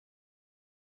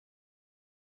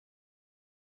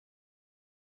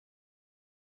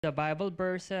the Bible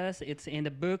verses. It's in the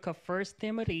book of First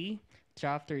Timothy,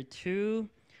 chapter 2,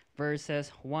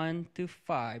 verses 1 to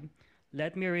 5.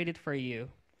 Let me read it for you.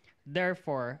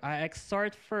 Therefore, I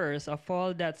exhort first of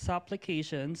all that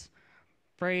supplications,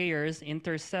 prayers,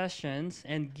 intercessions,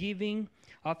 and giving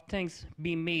of thanks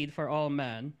be made for all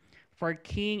men, for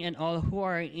king and all who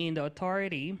are in the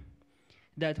authority,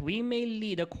 that we may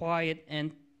lead a quiet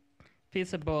and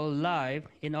peaceable life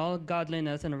in all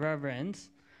godliness and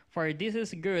reverence. For this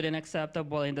is good and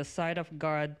acceptable in the sight of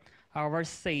God our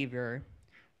Savior,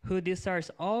 who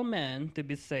desires all men to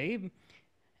be saved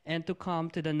and to come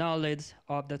to the knowledge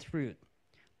of the truth.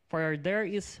 For there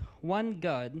is one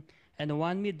God and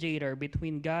one mediator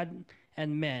between God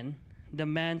and men, the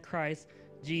man Christ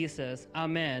Jesus.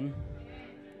 Amen.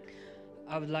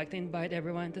 I would like to invite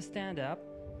everyone to stand up.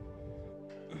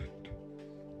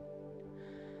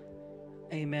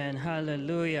 Amen.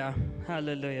 Hallelujah.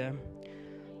 Hallelujah.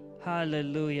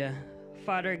 Hallelujah.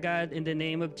 Father God, in the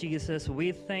name of Jesus,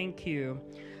 we thank you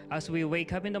as we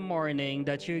wake up in the morning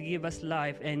that you give us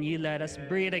life and you let us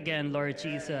breathe again, Lord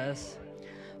Jesus.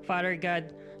 Father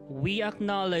God, we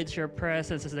acknowledge your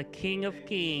presence as the King of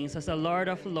Kings, as the Lord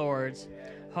of Lords.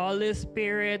 Holy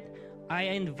Spirit, I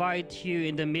invite you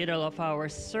in the middle of our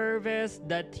service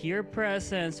that your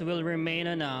presence will remain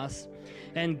on us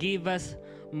and give us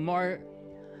more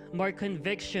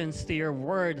convictions to your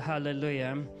word.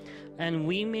 Hallelujah. And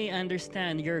we may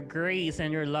understand your grace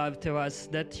and your love to us,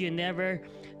 that you never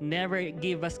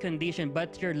give us condition,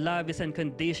 but your love is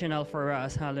unconditional for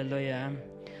us. Hallelujah.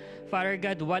 Father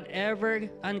God, whatever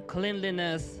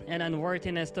uncleanliness and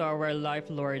unworthiness to our life,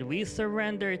 Lord, we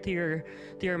surrender to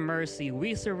your mercy.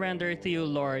 We surrender to you,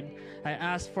 Lord. I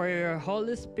ask for your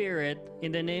Holy Spirit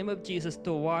in the name of Jesus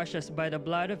to wash us by the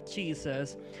blood of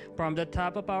Jesus from the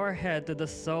top of our head to the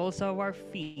soles of our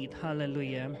feet.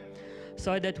 Hallelujah.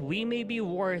 So that we may be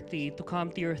worthy to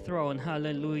come to your throne.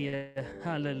 Hallelujah.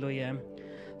 Hallelujah.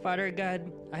 Father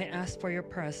God, I ask for your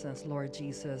presence, Lord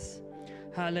Jesus.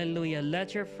 Hallelujah.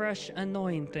 Let your fresh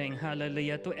anointing,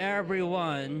 hallelujah, to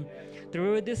everyone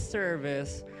through this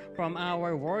service, from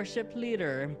our worship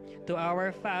leader to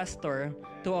our pastor,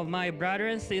 to my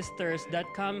brothers and sisters that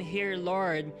come here,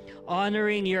 Lord,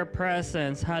 honoring your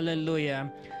presence.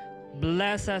 Hallelujah.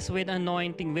 Bless us with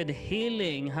anointing, with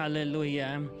healing.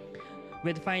 Hallelujah.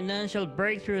 With financial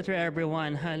breakthrough to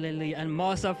everyone. Hallelujah. And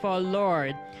most of all,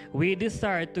 Lord, we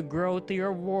desire to grow to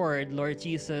your word, Lord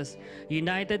Jesus,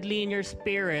 unitedly in your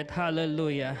spirit.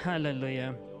 Hallelujah.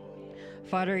 Hallelujah.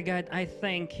 Father God, I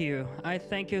thank you. I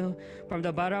thank you from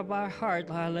the bottom of our heart.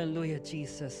 Hallelujah,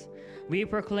 Jesus. We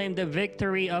proclaim the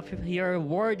victory of your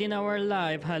word in our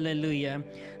life. Hallelujah.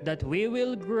 That we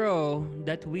will grow,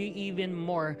 that we even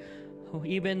more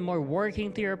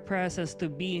working to your presence to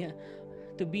be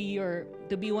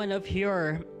one of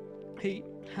your,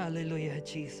 hallelujah,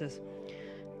 Jesus,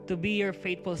 to be your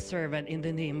faithful servant in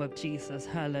the name of Jesus.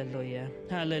 Hallelujah.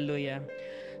 Hallelujah.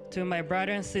 To my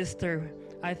brother and sister,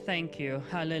 I thank you.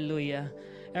 Hallelujah.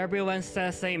 Everyone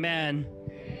says amen.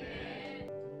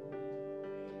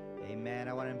 Amen.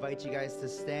 I want to invite you guys to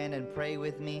stand and pray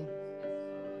with me.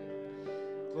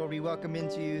 Lord, we welcome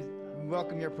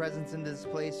your presence in this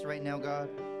place right now, God.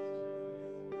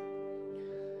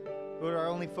 Lord, our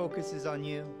only focus is on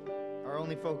you. Our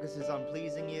only focus is on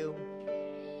pleasing you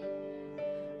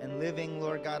and living,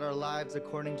 Lord God, our lives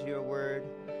according to your word.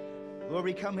 Lord,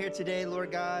 we come here today,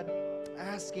 Lord God,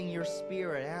 asking your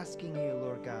spirit, asking you,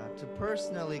 Lord God, to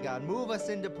personally, God, move us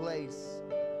into place.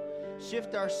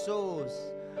 Shift our souls.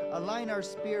 Align our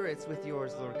spirits with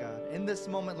yours, Lord God. In this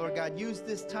moment, Lord God, use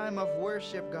this time of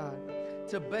worship, God,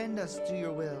 to bend us to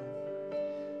your will.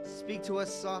 Speak to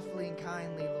us softly and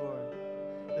kindly, Lord.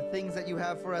 The things that you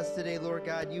have for us today, Lord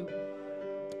God, you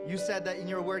said that in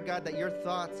your word, God, that your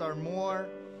thoughts are more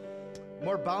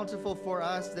bountiful for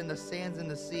us than the sands in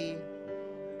the sea,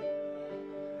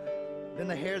 than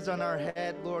the hairs on our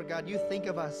head, Lord God. You think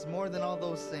of us more than all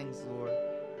those things, Lord.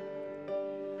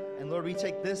 And Lord, we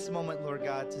take this moment, Lord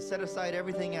God, to set aside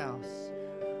everything else,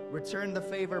 return the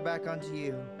favor back unto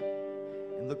you,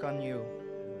 and look on you.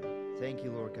 Thank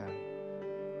you, Lord God.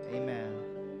 Amen.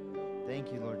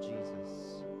 Thank you, Lord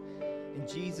Jesus. In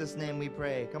Jesus' name we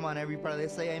pray. Come on, everybody,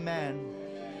 let's say amen.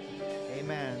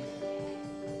 Amen.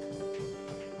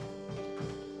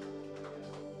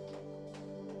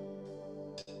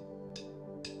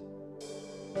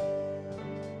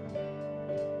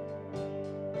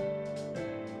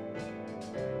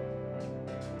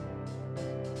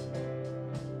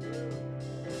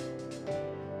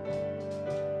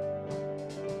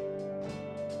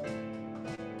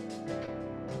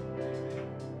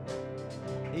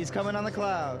 He's coming on the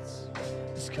clouds.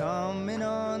 is coming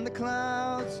on the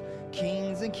clouds.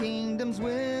 Kings and kingdoms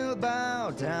will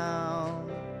bow down.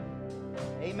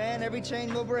 Amen. Every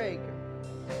chain will break.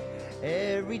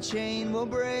 Every chain will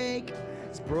break.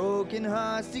 His broken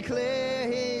hearts declare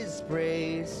his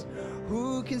praise.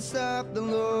 Who can stop the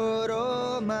Lord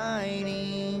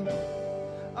Almighty?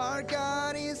 Our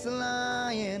God is the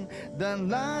Lion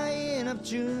of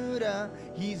Judah.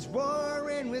 He's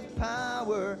roaring with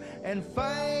power and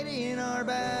fighting our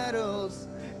battles.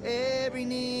 Every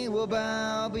knee will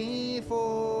bow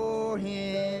before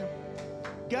him.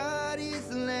 God is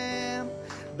the Lamb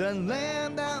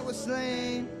that was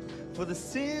slain for the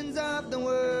sins of the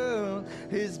world.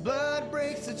 His blood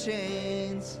breaks the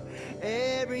chains.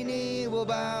 Every knee will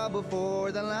bow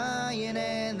before the Lion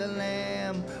and the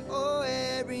Lamb. Oh,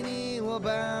 every knee will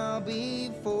bow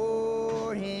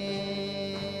before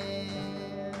him.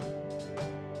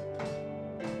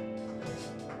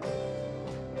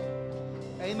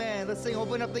 Amen. Let's sing,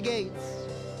 open up the gates.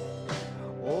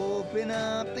 Open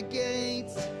up the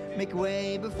gates. Make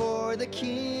way before the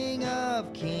King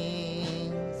of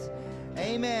Kings.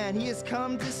 Amen. He has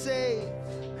come to save.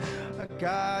 A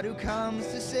God who comes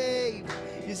to save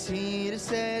is here to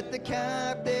set the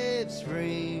captives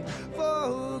free. For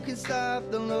who can stop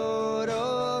the Lord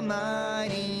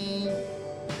Almighty?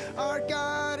 Our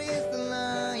God is the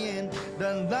Lion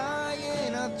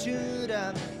of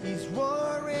Judah. He's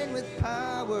roaring with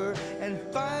power and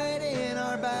fighting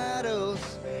our battles.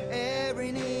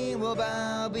 Every knee will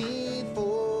bow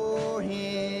before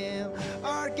him.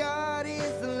 Our God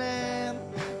is the Lamb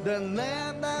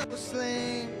that was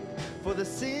slain for the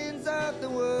sins of the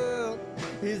world.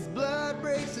 His blood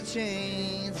breaks the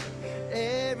chains.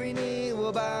 Every knee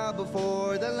will bow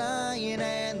before the Lion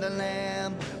and the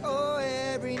Lamb. Oh,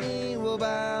 every knee will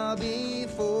bow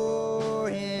before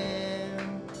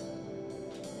him.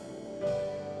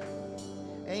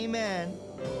 Amen.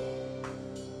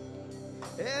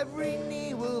 Every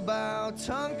knee will bow,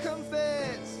 tongue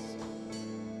confess.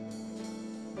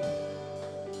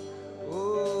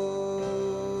 Oh,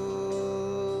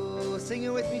 sing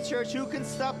it with me, church. Who can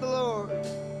stop the Lord?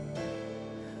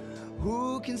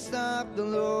 Who can stop the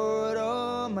Lord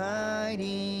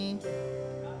Almighty?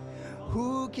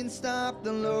 Who can stop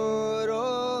the Lord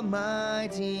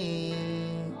Almighty?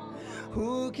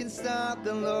 Who can stop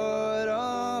the Lord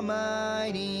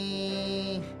Almighty?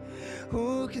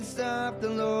 Who can stop the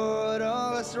Lord?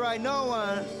 Oh, that's right, no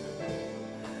one.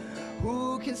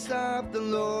 Who can stop the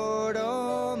Lord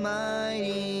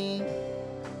Almighty?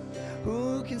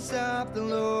 Who can stop the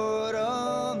Lord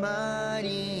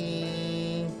Almighty?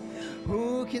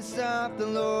 Who can stop the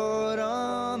Lord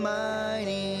Almighty?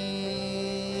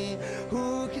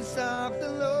 Who can stop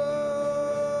the Lord?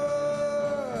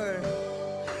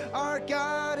 Our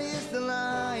God is the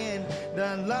Lion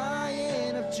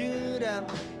of Judah.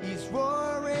 He's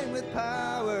roaring with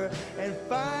power and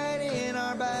fighting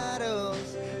our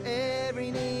battles.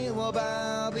 Every knee will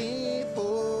bow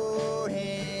before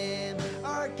him.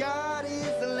 Our God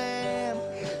is the Lamb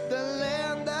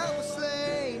that was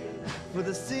slain for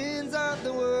the sins of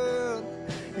the world.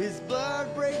 His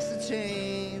blood breaks the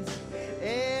chains.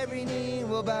 Every knee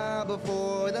will bow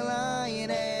before the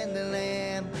Lion and the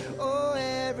Lamb. Oh,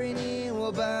 every knee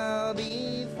will bow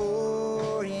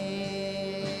before him.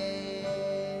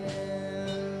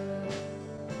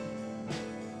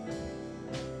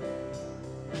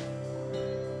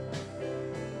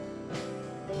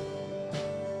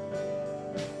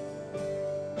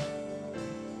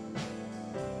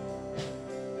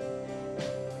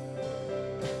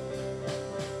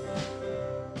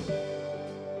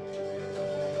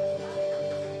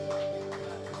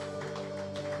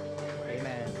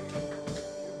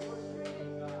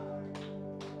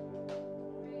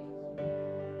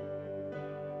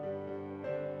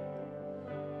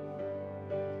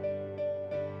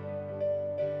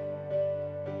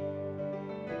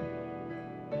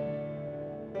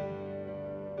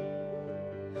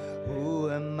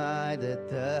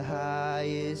 That the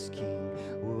highest King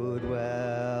would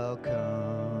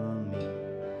welcome me.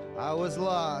 I was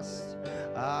lost,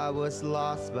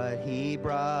 but he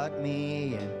brought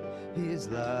me in. His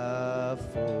love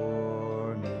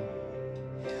for me.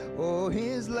 Oh,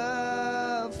 his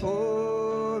love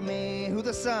for me. Who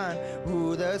the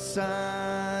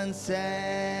Son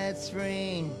sets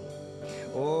free.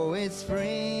 Oh, it's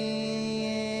free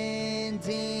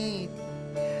indeed.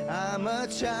 I'm a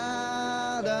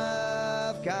child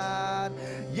of God.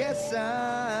 Yes,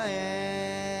 I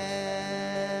am.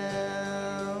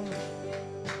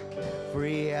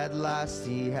 Free at last,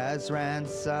 he has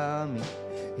ransomed me.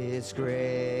 His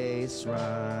grace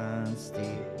runs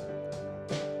deep.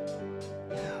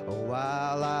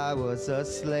 While I was a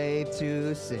slave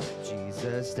to sin,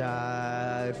 Jesus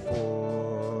died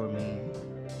for me.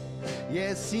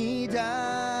 Yes, he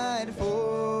died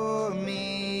for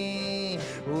me.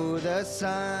 Who the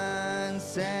Son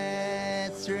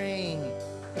sets free,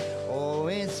 oh,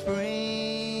 it's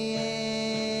free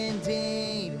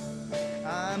indeed.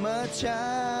 I'm a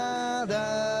child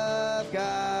of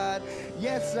God.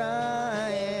 Yes, I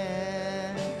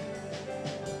am.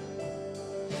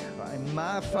 In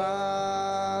my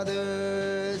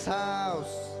Father's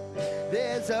house,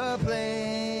 there's a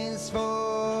place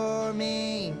for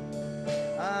me.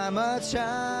 I'm a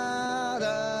child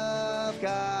of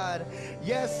God.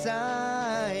 Yes,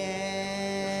 I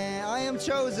am. I am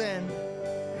chosen.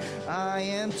 I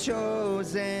am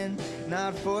chosen,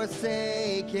 not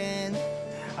forsaken.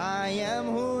 I am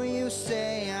who you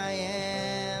say I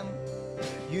am.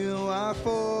 You are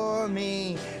for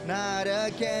me, not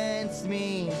against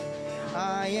me.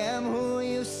 I am who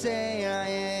you say I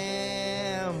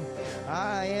am.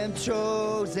 I am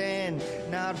chosen,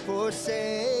 not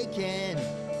forsaken.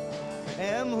 I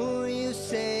am who you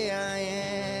say I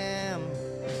am.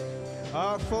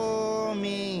 Are for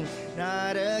me,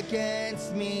 not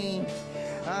against me.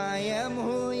 I am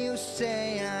who you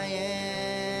say I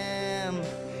am.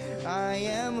 I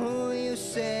am who you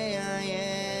say I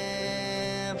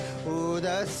am. Who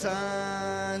the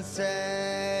Son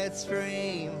sets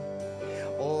free,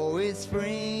 oh, it's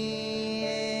free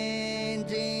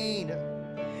indeed.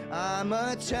 I'm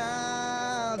a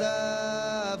child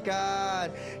of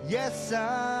God. Yes,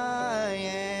 I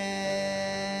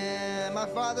am. My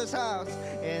Father's house.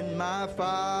 In my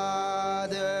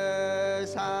Father's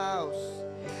house,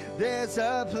 there's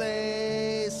a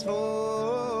place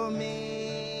for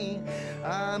me.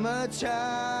 I'm a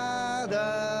child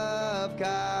of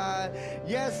God.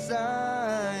 Yes,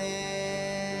 I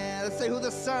am. Let's say who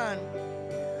the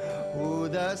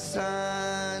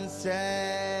Son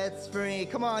sets free.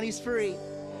 Come on, he's free.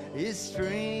 He's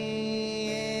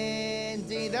free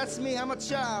indeed. That's me. I'm a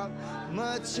child. I'm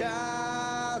a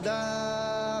child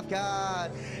of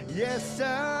God. Yes,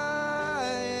 I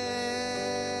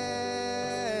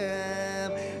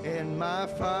am. In my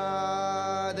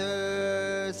Father's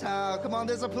house. Come on,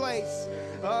 there's a place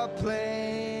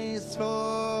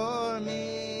for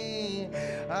me.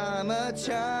 I'm a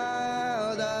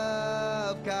child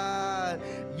of God.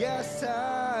 Yes,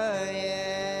 I am.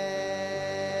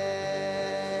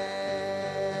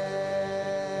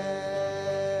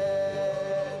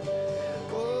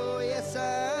 Oh, yes, I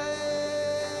am.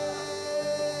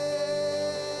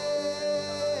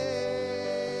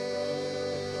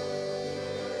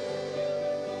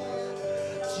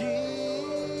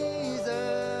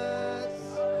 Jesus.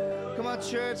 Come on,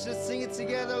 church, let's sing it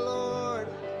together, Lord.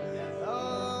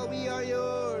 Oh, we are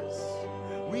yours.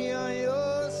 We are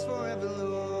yours forever,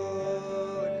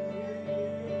 Lord.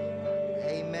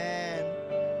 Amen.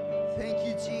 Thank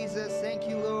you, Jesus. Thank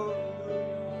you, Lord.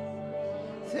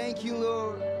 Thank you,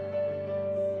 Lord.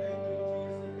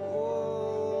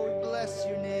 Oh, we bless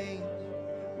your name.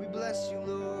 We bless you,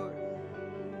 Lord.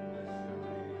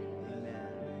 Amen.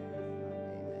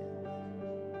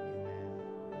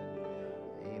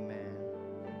 Amen.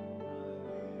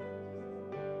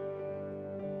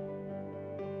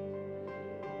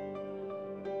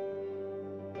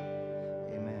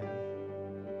 Amen.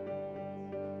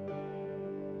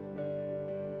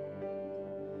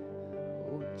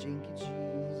 Oh, thank you,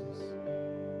 Jesus.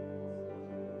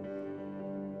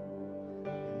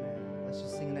 Amen. Let's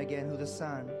just sing it again.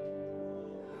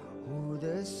 Who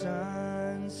the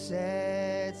Son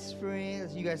sets free.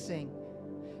 You guys sing.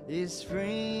 Is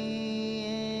free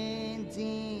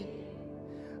indeed.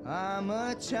 I'm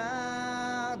a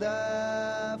child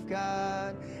of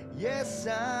God. Yes,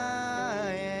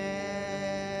 I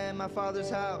am. My Father's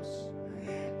house.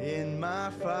 In my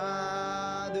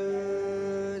Father's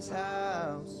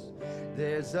house,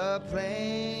 there's a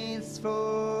place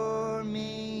for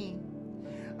me.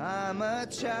 I'm a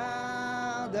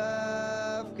child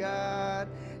of God.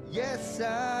 Yes,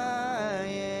 I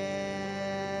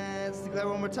am. Let's declare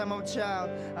one more time. I'm a child.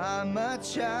 I'm a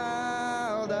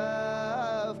child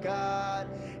of God.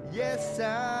 Yes,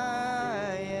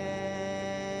 I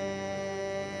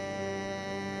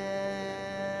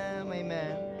am.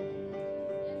 Amen.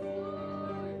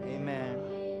 Amen.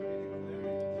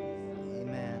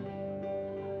 Amen.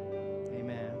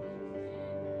 Amen.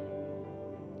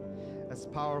 That's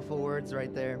powerful words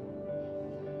right there.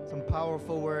 Some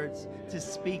powerful words to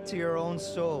speak to your own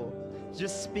soul.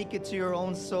 Just speak it to your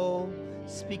own soul.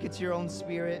 Speak it to your own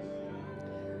spirit.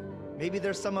 Maybe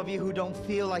there's some of you who don't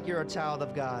feel like you're a child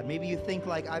of God. Maybe you think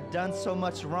like, I've done so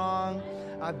much wrong.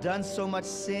 I've done so much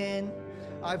sin.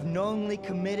 I've knowingly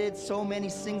committed so many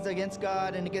sins against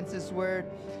God and against His word.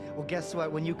 Well, guess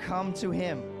what? When you come to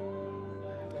Him,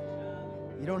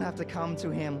 you don't have to come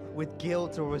to Him with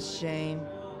guilt or with shame.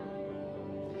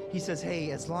 He says,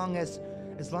 hey, as long as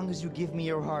you give me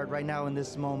your heart right now in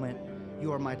this moment,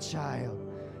 you are my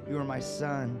child. You are my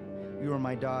son. You are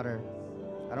my daughter.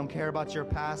 I don't care about your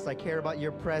past. I care about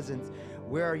your present.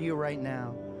 Where are you right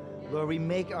now? Lord, we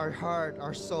make our heart,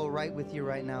 our soul right with you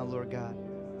right now, Lord God.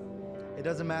 It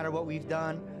doesn't matter what we've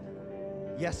done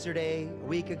yesterday, a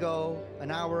week ago,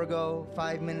 an hour ago,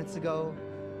 5 minutes ago.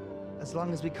 As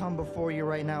long as we come before you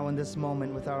right now in this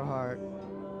moment with our heart,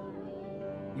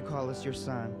 you call us your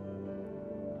son.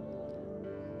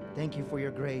 Thank you for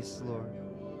your grace, Lord.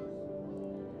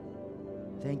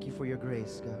 Thank you for your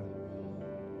grace, God.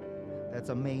 That's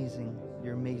amazing,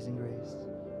 your amazing grace.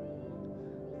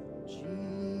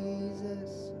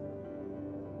 Jesus.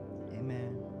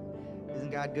 Amen. Isn't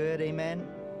God good? Amen.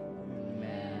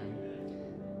 Amen.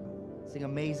 Sing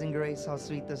Amazing Grace, how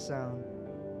sweet the sound.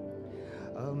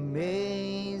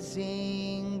 Amazing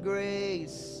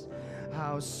grace,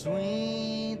 how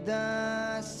sweet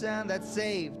the sound that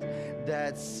saved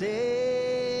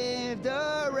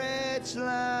a wretch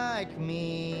like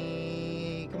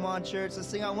me. Come on, church, let's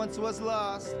sing. I once was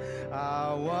lost,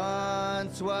 I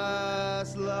once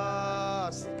was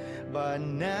lost, but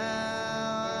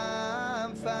now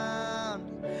I'm found.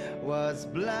 Was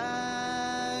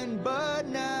blind, but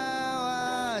now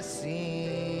I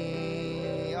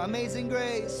see. Amazing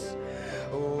grace,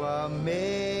 oh,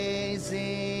 amazing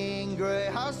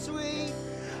grace, how sweet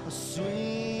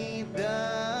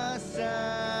the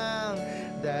sound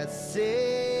that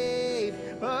saved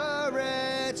a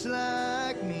wretch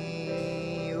like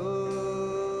me.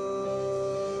 Oh,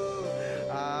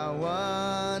 I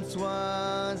once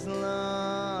was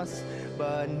lost,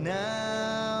 but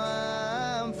now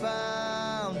I'm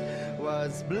found.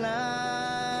 Was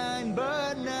blind,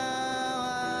 but now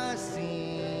I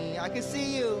see. I can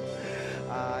see you.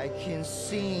 I can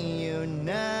see you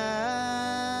now.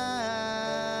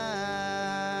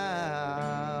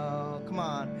 Come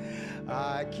on.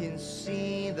 I can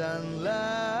see the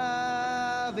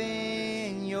love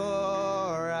in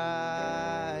your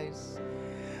eyes,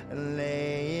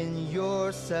 laying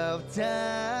yourself down,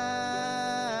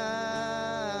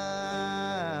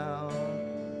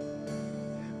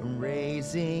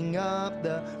 raising up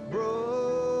the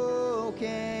broken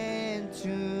to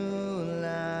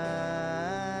life.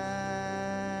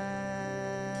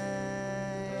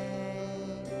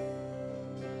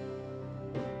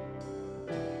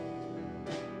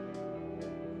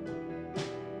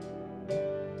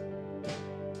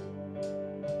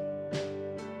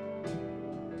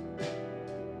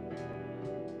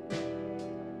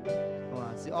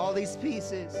 All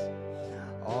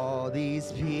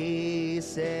these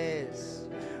pieces,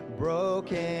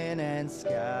 broken and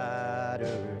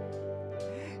scattered,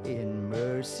 in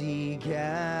mercy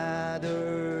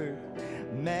gathered,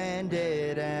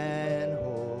 mended and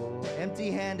whole,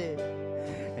 empty-handed,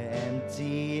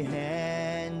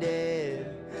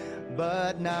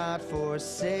 but not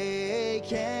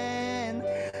forsaken.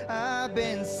 I've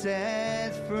been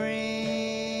set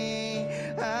free.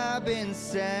 I've been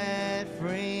set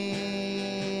free.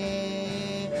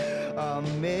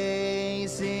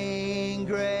 Amazing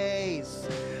grace,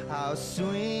 how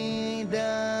sweet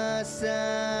the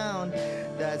sound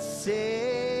that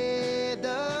saved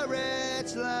a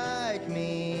wretch like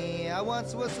me. I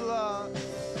once was lost.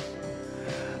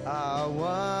 I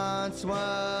once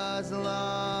was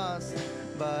lost,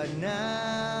 but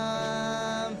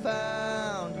now I'm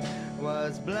found.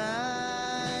 Was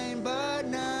blind, but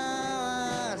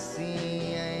now I see.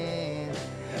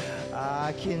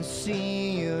 I can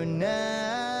see you now.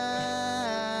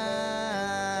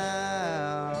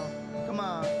 Come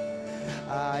on.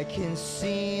 I can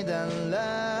see the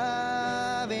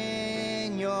love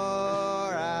in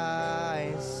your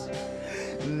eyes,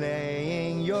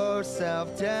 laying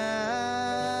yourself down,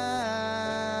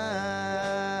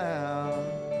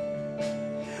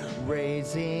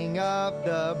 raising up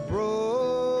the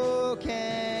broken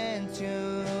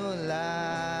to life.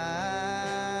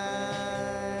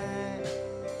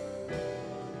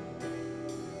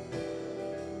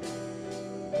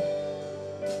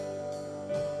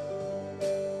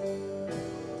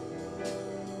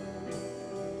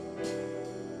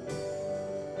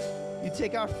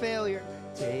 Take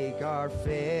our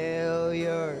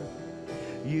failure,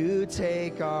 you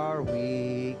take our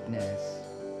weakness,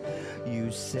 you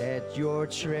set your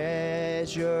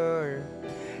treasure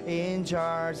in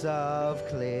jars of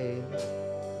clay.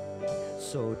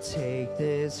 So take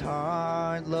this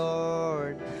heart,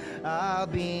 Lord, I'll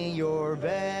be your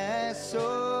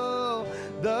vessel,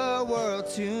 the world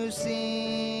to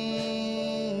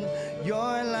see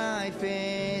your life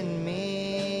in me.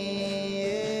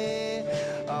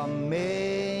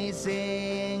 Amazing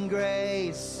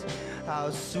grace,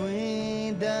 how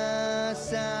sweet the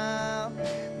sound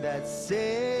that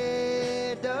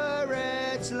saved a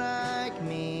wretch like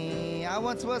me. I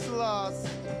once was lost.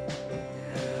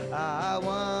 I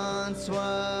once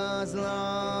was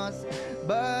lost,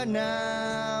 but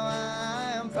now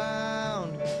I am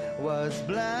found. Was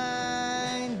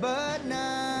blind, but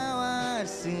now I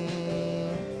see.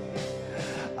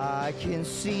 I can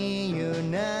see you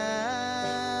now.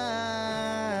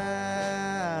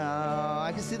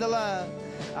 I can see the love.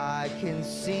 I can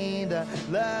see the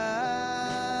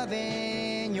love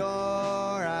in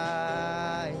your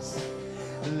eyes.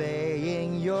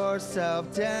 Laying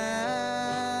yourself down,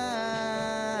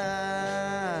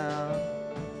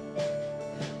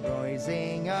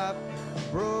 rising up,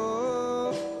 broke.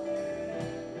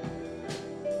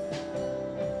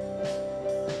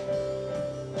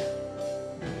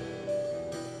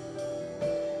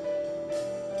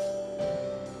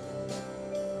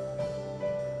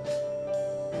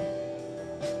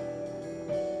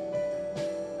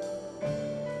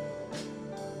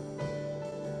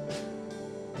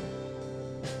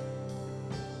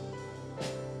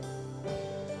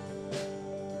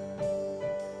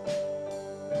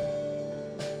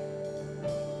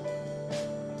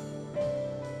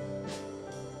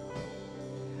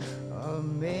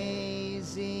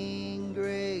 Amazing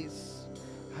grace,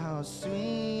 how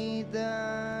sweet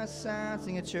the sound.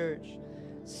 Sing it, church.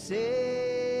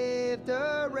 Saved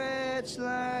a wretch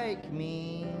like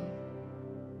me.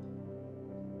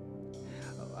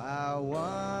 I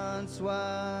once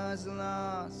was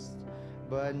lost,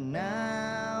 but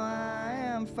now I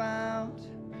am found.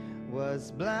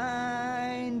 Was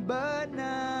blind, but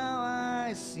now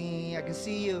I see. I can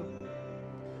see you.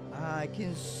 I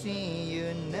can see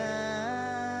you now.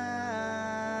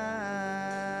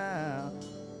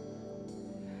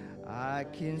 I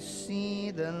can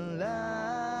see the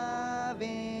love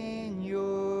in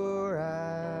your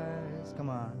eyes. Come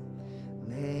on.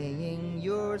 Laying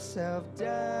yourself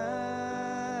down.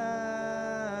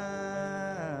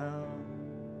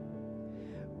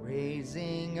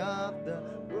 Raising up the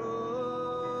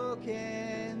broken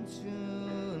to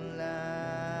life.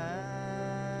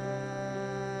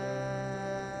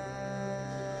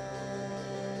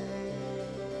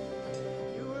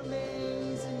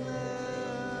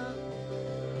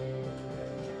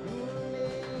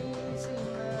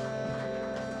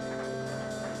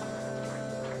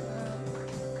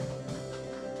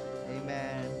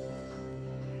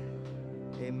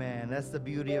 Amen. That's the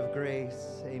beauty of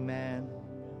grace. Amen.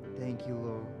 Thank you,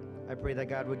 Lord. I pray that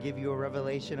God would give you a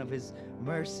revelation of His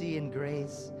mercy and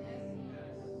grace,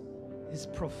 His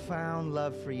profound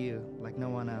love for you like no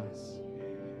one else.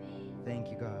 Thank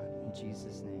you, God. In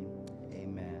Jesus' name,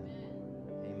 amen.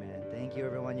 Amen. Thank you,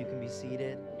 everyone. You can be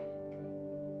seated.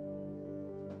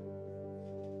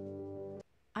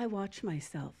 I watch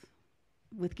myself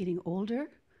with getting older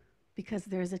because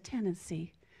there's a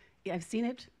tendency, I've seen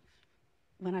it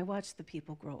when I watch the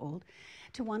people grow old,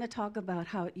 to want to talk about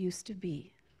how it used to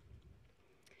be.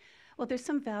 Well, there's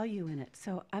some value in it,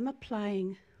 so I'm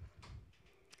applying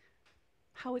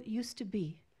how it used to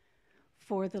be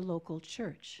for the local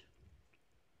church.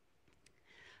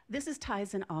 This is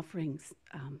tithes and offerings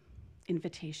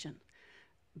invitation,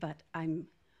 but I'm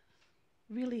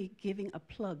really giving a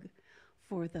plug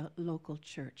for the local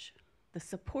church, the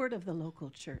support of the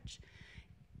local church,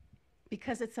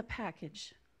 because it's a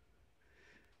package.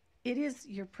 It is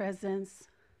your presence,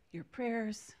 your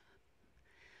prayers,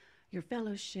 your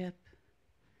fellowship,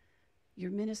 your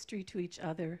ministry to each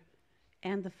other,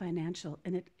 and the financial,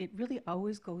 and it really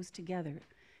always goes together.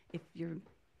 If you're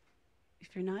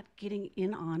not getting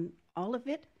in on all of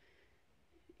it,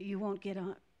 you won't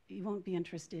be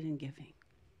interested in giving.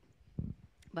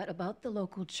 But about the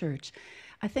local church,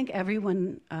 I think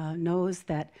everyone knows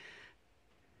that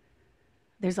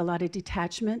there's a lot of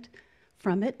detachment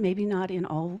from it, maybe not in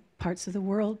all parts of the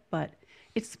world, but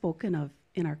it's spoken of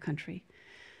in our country.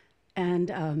 And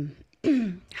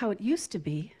how it used to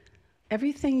be,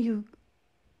 everything you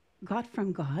got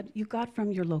from God, you got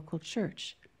from your local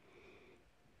church.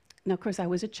 Now, of course, I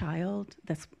was a child,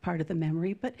 that's part of the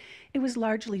memory, but it was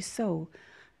largely so.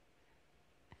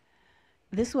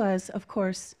 This was, of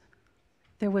course,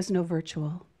 there was no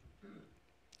virtual.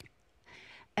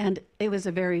 And it was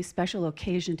a very special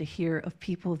occasion to hear of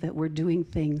people that were doing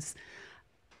things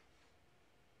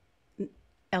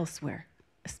elsewhere.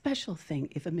 A special thing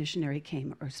if a missionary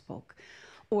came or spoke.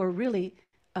 Or really,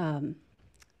 the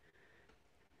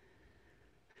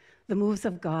moves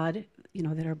of God,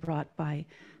 that are brought by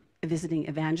visiting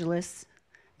evangelists,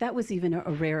 that was even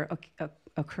a rare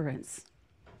occurrence.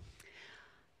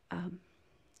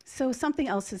 So something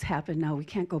else has happened now. We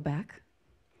can't go back.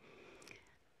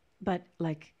 But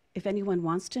if anyone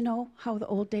wants to know how the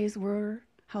old days were,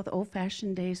 how the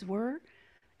old-fashioned days were,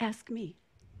 ask me.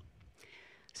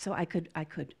 So I could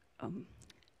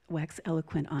wax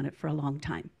eloquent on it for a long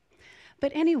time.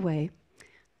 But anyway,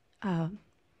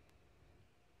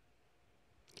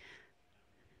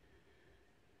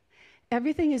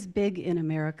 everything is big in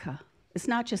America. It's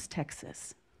not just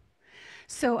Texas.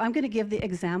 So I'm going to give the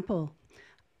example,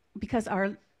 because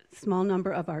our small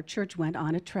number of our church went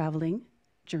on a traveling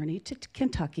journey to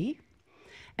Kentucky,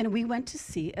 and we went to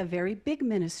see a very big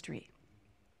ministry.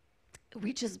 It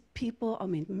reaches people,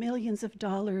 millions of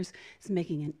dollars, is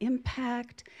making an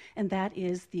impact, and that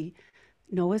is the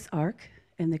Noah's Ark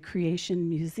and the Creation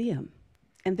Museum,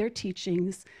 and their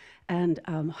teachings and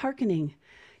hearkening,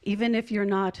 even if you're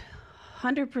not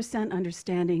 100%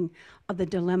 understanding of the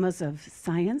dilemmas of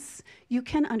science, you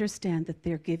can understand that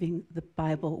they're giving the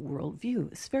Bible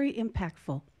worldview. It's very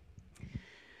impactful.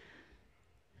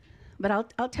 But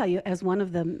I'll tell you, as one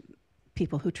of the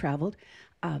people who traveled,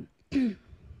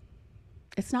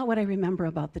 it's not what I remember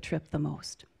about the trip the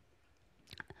most.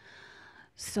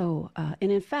 So,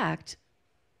 and in fact,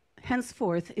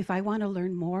 henceforth, if I want to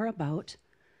learn more about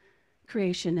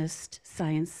creationist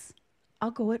science, I'll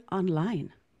go it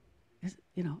online.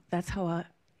 That's how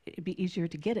it'd be easier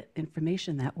to get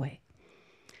information that way.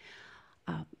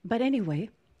 But anyway,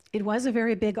 it was a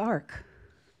very big ark.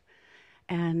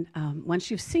 And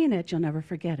once you've seen it, you'll never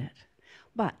forget it.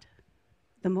 But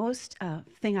the most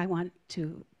thing I want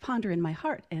to ponder in my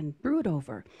heart and brood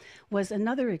over was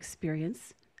another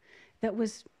experience that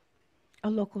was a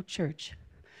local church.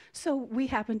 So we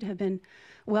happened to have been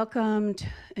welcomed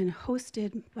and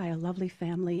hosted by a lovely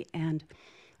family, and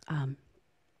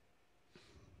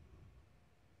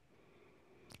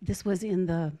this was in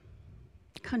the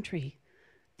country,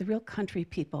 the real country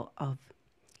people of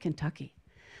Kentucky.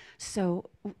 So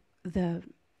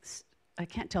I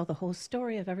can't tell the whole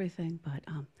story of everything, but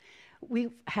we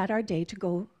had our day to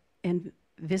go and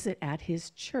visit at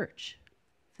his church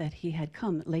that he had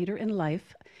come. Later in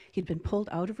life, he'd been pulled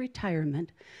out of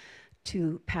retirement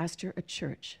to pastor a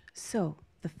church. So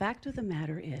the fact of the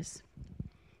matter is,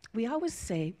 we always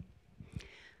say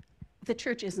the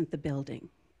church isn't the building,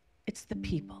 it's the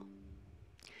people.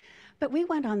 But we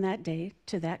went on that day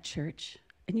to that church,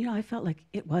 and I felt like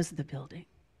it was the building.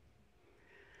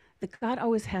 That God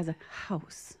always has a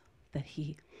house that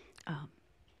he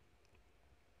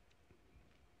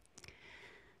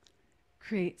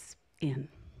creates in.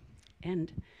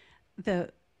 And the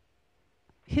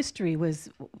history was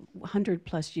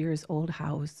 100+ years old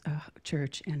house,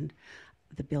 church, and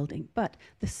the building. But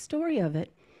the story of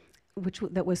it,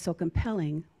 that was so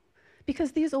compelling,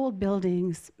 because these old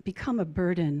buildings become a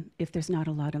burden if there's not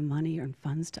a lot of money or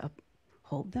funds to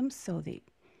uphold them,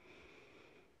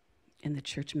 and the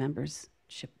church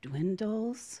membership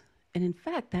dwindles. And in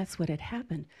fact, that's what had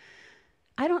happened.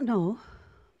 I don't know,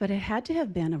 but it had to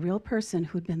have been a real person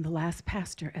who'd been the last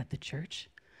pastor at the church.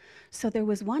 So there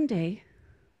was one day,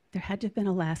 there had to have been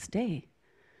a last day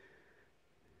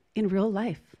in real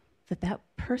life that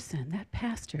person, that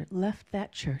pastor, left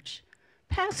that church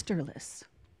pastorless.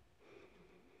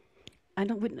 I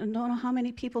don't know how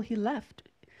many people he left,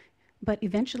 but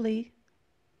eventually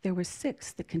there were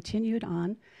 6 that continued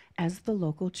on as the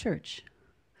local church.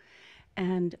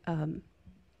 And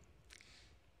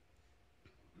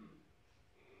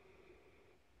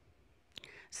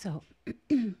so,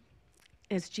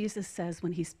 as Jesus says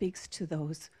when he speaks to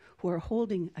those who are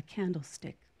holding a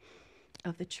candlestick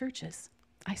of the churches,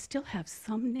 I still have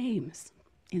some names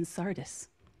in Sardis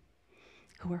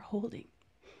who are holding.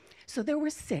 So there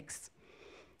were 6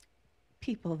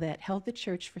 people that held the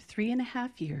church for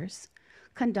 3.5 years,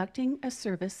 conducting a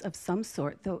service of some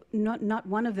sort, though not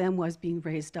one of them was being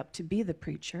raised up to be the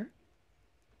preacher.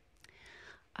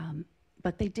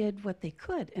 But they did what they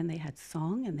could, and they had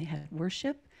song, and they had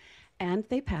worship, and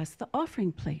they passed the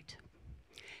offering plate.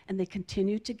 And they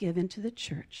continued to give into the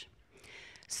church.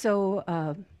 So,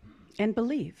 and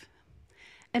believe.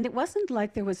 And it wasn't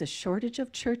like there was a shortage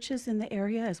of churches in the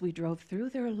area as we drove through.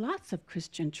 There are lots of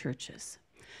Christian churches.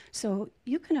 So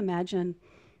you can imagine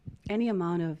any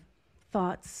amount of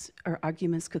thoughts or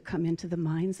arguments could come into the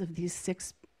minds of these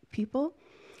 6 people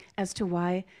as to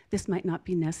why this might not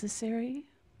be necessary.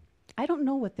 I don't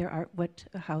know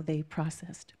how they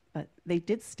processed. but they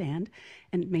did stand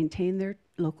and maintain their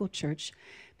local church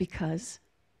because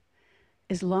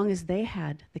as long as they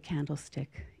had the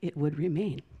candlestick, it would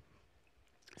remain.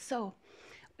 So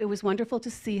it was wonderful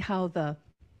to see how the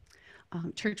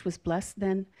church was blessed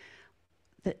then.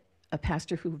 That a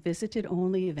pastor who visited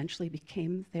only eventually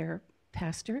became their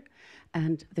pastor,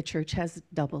 and the church has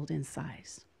doubled in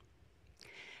size.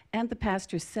 And the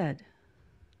pastor said,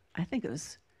 I think it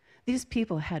was, these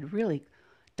people had really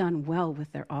done well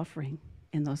with their offering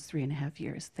in those 3.5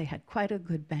 years. They had quite a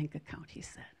good bank account, he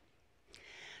said.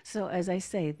 So as I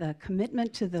say, the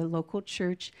commitment to the local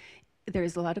church, there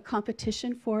is a lot of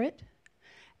competition for it,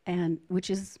 and which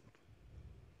is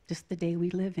just the day we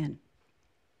live in.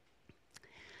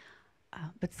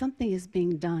 But something is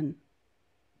being done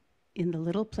in the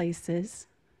little places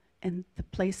and the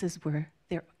places where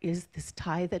there is this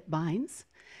tie that binds,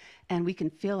 and we can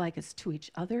feel like it's to each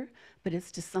other, but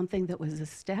it's just something that was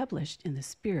established in the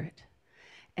Spirit.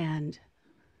 And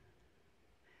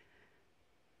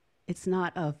it's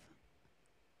not of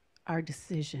our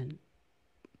decision,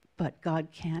 but God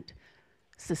can't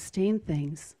sustain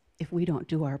things if we don't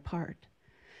do our part.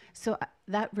 So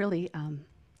that really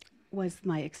was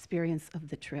my experience of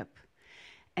the trip.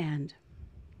 And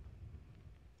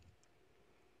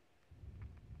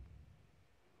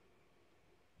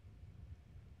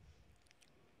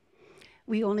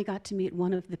we only got to meet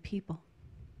one of the people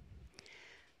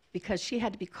because she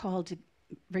had to be called to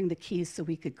bring the keys so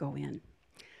we could go in.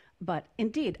 But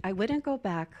indeed, I wouldn't go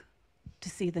back to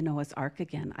see the Noah's Ark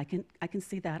again. I can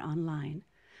see that online.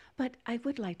 But I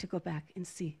would like to go back and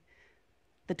see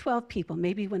the 12 people.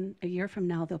 Maybe when a year from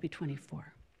now, there'll be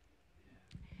 24.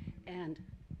 And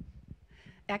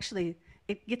actually,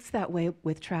 it gets that way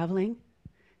with traveling.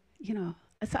 You know,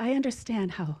 so I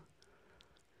understand how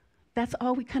that's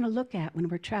all we kind of look at when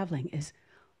we're traveling is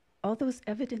all those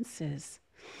evidences.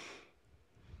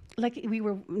 Like we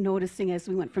were noticing as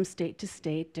we went from state to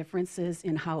state, differences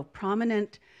in how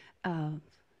prominent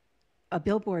a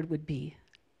billboard would be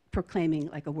proclaiming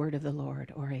like a word of the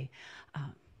Lord or a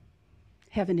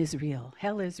heaven is real,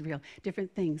 hell is real,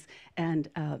 different things. And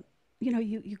you know,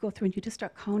 you go through and you just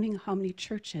start counting how many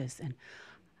churches, and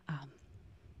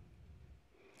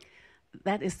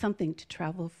that is something to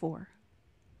travel for.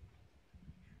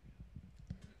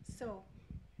 So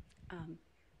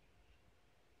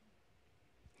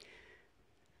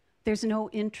there's no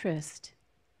interest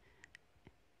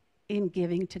in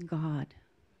giving to God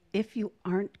if you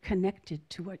aren't connected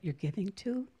to what you're giving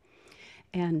to.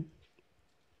 And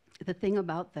the thing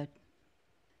about the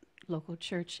local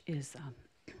church is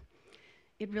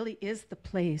it really is the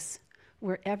place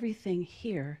where everything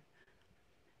here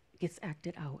gets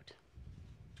acted out.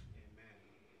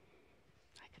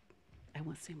 Amen. I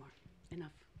won't say more.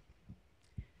 Enough.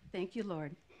 Thank you,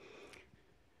 Lord,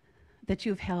 that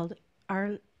you've held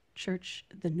our church,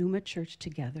 the Pneuma church,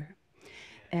 together.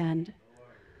 And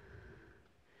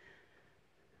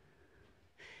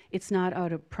it's not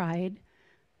out of pride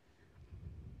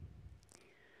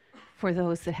for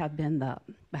those that have been the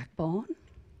backbone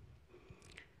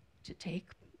to take,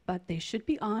 but they should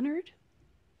be honored.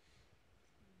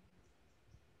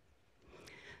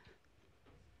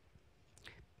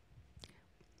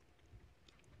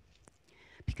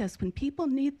 Because when people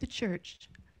need the church,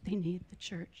 they need the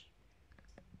church.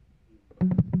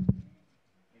 Thank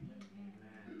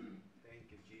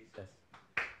you, Jesus.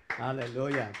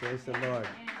 Hallelujah. Praise the Lord.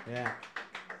 Yeah.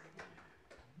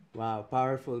 Wow,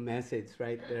 powerful message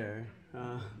right there.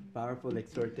 Powerful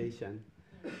exhortation.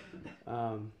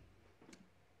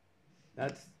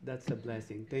 That's a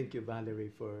blessing. Thank you,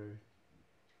 Valerie, for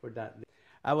that.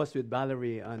 I was with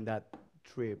Valerie on that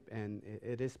trip, and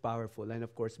it is powerful. And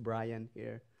of course, Brian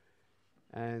here.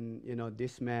 And you know,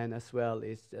 this man as well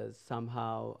is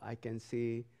somehow I can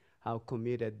see how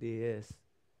committed he is.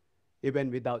 Even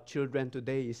without children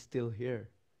today, he's still here.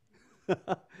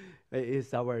 He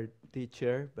is our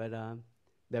teacher, but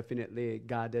definitely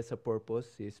God has a purpose.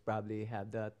 He's probably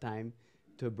had the time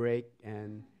to break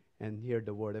and hear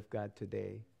the word of God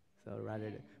today. So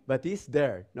but he's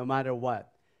there no matter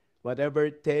what. Whatever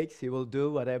it takes, he will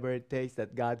do whatever it takes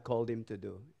that God called him to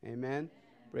do. Amen?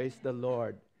 Praise the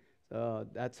Lord. So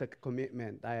that's a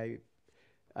commitment.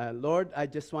 Lord, I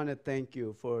just want to thank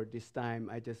you for this time.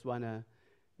 I just want to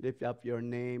lift up your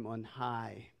name on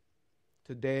high.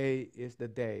 Today is the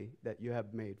day that you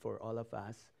have made for all of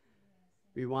us.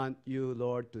 We want you,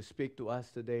 Lord, to speak to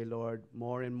us today, Lord,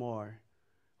 more and more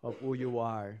of who you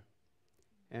are.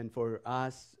 And for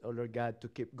us, oh Lord God, to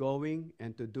keep going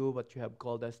and to do what you have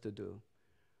called us to do.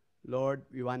 Lord,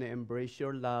 we want to embrace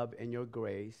your love and your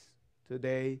grace.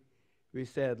 Today, we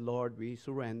said, Lord, we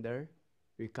surrender.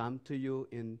 We come to you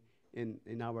in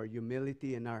our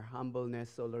humility, in our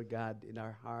humbleness, O Lord God, in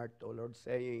our heart, O Lord,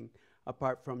 saying,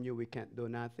 apart from you, we can't do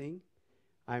nothing.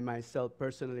 I myself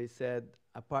personally said,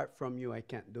 apart from you, I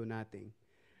can't do nothing.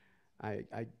 I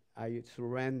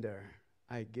surrender.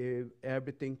 I give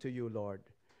everything to you, Lord,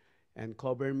 and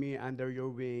cover me under your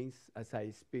wings as I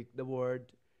speak the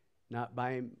word, not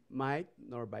by might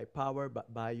nor by power,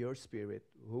 but by your Spirit,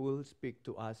 who will speak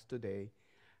to us today.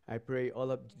 I pray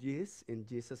all of this in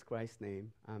Jesus Christ's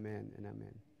name. Amen and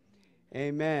amen.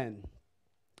 Amen.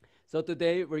 So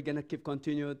today we're going to keep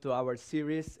continue to our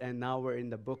series, and now we're in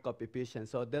the book of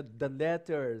Ephesians. So the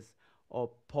letters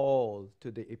of Paul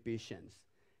to the Ephesians.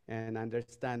 And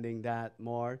understanding that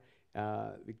more,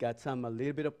 we got a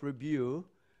little bit of review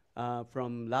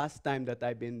from last time that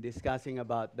I've been discussing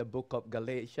about the book of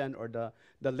Galatians, or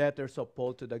the letters of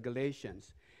Paul to the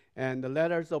Galatians. And the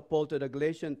letters of Paul to the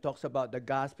Galatians talks about the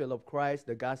gospel of Christ,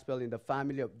 the gospel in the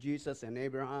family of Jesus and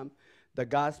Abraham, the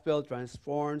gospel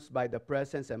transforms by the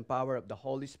presence and power of the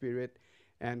Holy Spirit,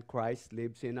 and Christ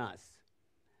lives in us.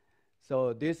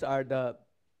 So these are the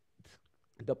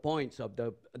points of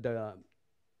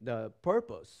the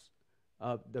purpose,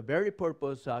 of the very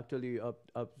purpose actually of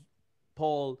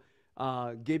Paul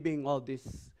giving all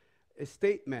this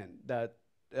statement that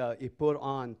he put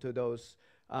on to those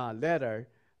letter.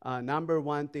 Number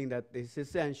one thing that is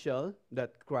essential,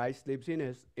 that Christ lives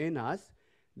in us.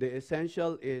 The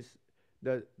essential is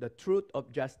the truth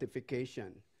of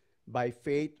justification by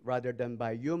faith rather than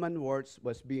by human works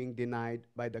was being denied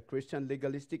by the Christian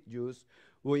legalistic Jews,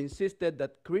 who insisted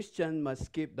that Christians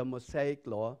must keep the Mosaic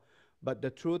law, but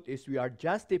the truth is we are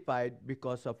justified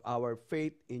because of our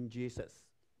faith in Jesus,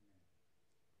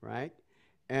 right?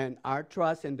 And our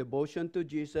trust and devotion to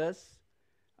Jesus,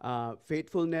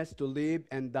 faithfulness to live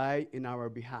and die in our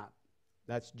behalf.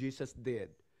 That's Jesus did.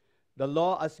 The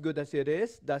law, as good as it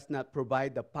is, does not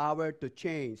provide the power to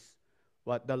change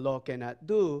what the law cannot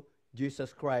do.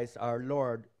 Jesus Christ, our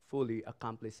Lord, fully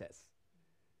accomplishes.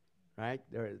 Right?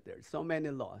 There's so many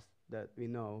laws that we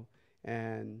know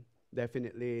and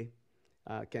definitely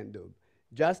can do.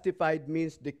 Justified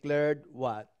means declared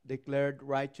what? Declared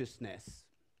righteousness.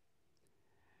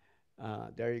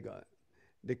 There you go.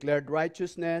 Declared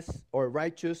righteousness or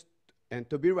righteous, and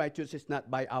to be righteous is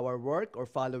not by our work or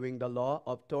following the law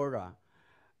of Torah.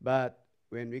 But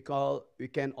when we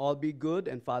can all be good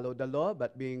and follow the law,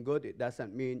 but being good, it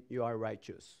doesn't mean you are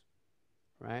righteous.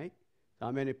 Right?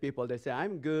 How many people, they say,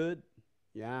 I'm good.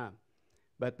 Yeah.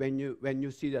 But when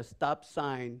you see the stop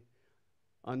sign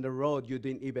on the road, you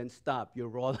didn't even stop. You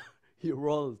roll, you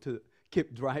roll to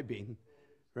keep driving.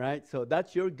 Right? So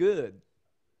that's your good.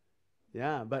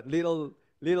 Yeah. But little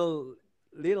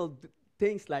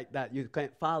things like that you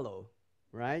can't follow.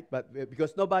 Right? But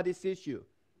because nobody sees you.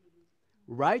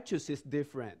 Righteous is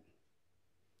different.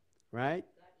 Right?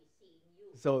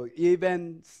 So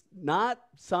even not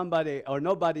somebody or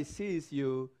nobody sees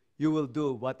you, you will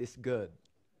do what is good,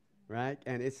 right?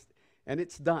 And it's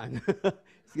done.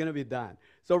 It's going to be done.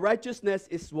 So righteousness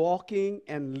is walking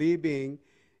and living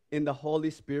in the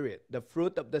Holy Spirit. The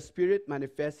fruit of the Spirit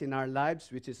manifests in our lives,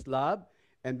 which is love.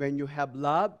 And when you have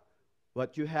love,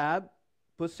 what you have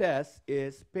possess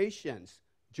is patience,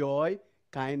 joy,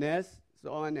 kindness,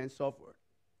 so on and so forth.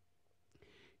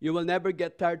 You will never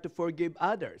get tired to forgive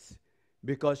others,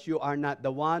 because you are not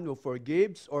the one who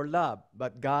forgives or loves,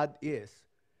 but God is.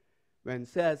 When it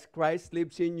says Christ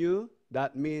lives in you,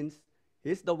 that means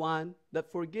He's the one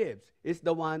that forgives. He's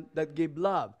the one that gives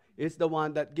love. He's the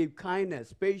one that gives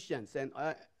kindness, patience, and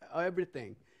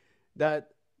everything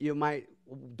that you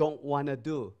don't want to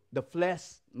do. The flesh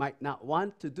might not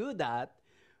want to do that,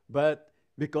 but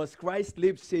because Christ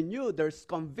lives in you, there's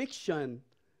conviction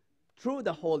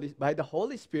by the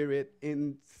Holy Spirit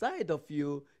inside of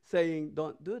you, saying,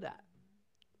 don't do that.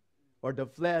 Or the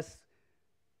flesh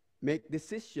make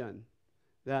decision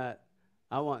that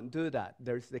I won't do that.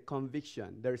 There's the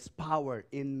conviction. There's power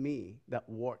in me that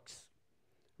works.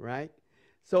 Right?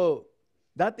 So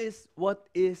that is what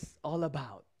is all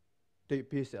about, the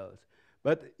epistles.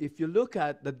 But if you look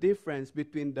at the difference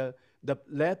between the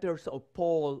letters of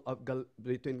Paul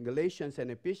between Galatians and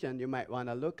Ephesians, you might want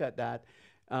to look at that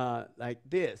like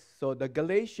this. So the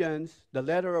Galatians, the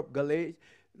letter of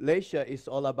Galatia is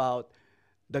all about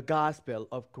the gospel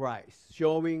of Christ,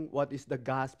 showing what is the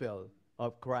gospel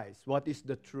of Christ, what is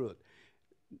the truth.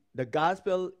 The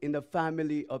gospel in the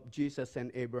family of Jesus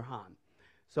and Abraham.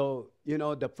 So,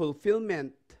 the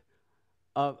fulfillment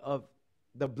of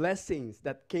the blessings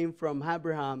that came from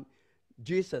Abraham,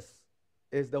 Jesus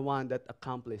is the one that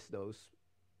accomplished those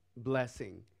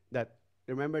blessings.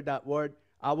 Remember that word,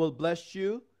 I will bless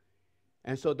you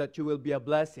and so that you will be a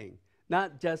blessing,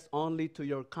 not just only to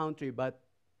your country, but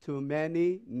to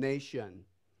many nations.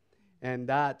 And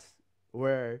that's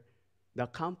where the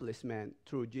accomplishment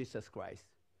through Jesus Christ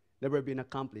never been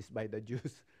accomplished by the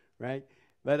Jews, right?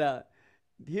 But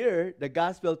here, the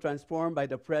gospel transformed by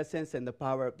the presence and the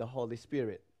power of the Holy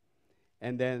Spirit.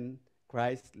 And then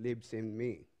Christ lives in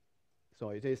me. So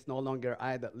it is no longer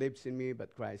I that lives in me,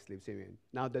 but Christ lives in me.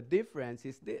 Now the difference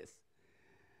is this.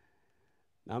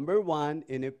 Number one,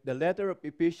 the letter of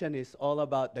Ephesians is all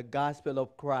about the gospel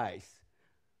of Christ.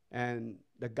 And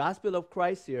the gospel of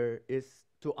Christ here is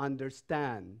to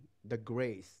understand the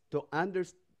grace, to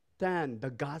understand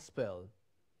the gospel,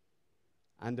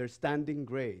 understanding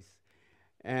grace.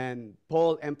 And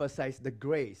Paul emphasized the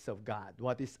grace of God.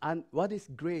 What is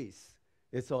grace?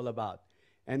 It's all about.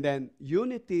 And then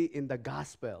unity in the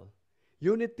gospel,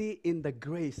 unity in the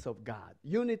grace of God,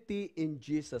 unity in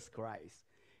Jesus Christ.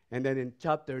 And then in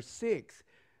chapter 6,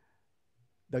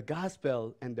 the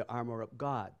gospel and the armor of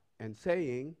God, and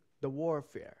saying the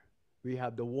warfare. We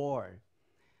have the war.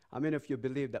 How many of you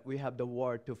believe that we have the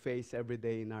war to face every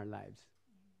day in our lives?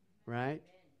 Right?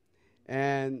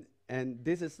 And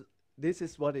this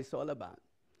is what it's all about.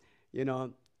 You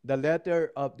know, the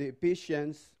letter of the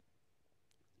Ephesians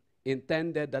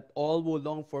intended that all who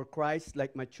long for Christ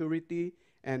like maturity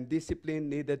and discipline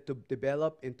needed to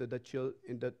develop into the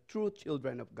true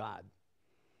children of God.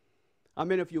 How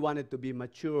many of you wanted to be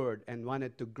matured and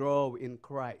wanted to grow in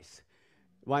Christ,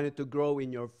 wanted to grow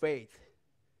in your faith?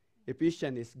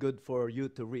 Ephesians is good for you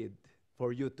to read,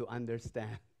 for you to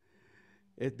understand.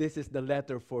 This is the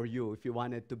letter for you. If you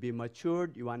wanted to be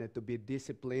matured, you wanted to be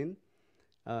disciplined,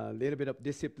 a little bit of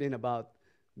discipline about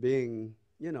being,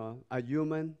 a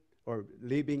human or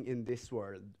living in this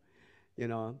world,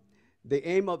 The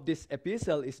aim of this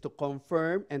epistle is to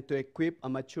confirm and to equip a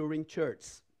maturing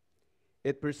church.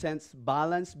 It presents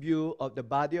balanced view of the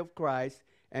body of Christ,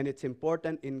 and it's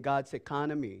important in God's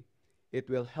economy. It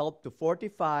will help to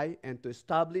fortify and to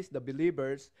establish the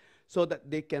believers so that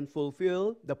they can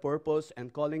fulfill the purpose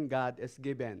and calling God has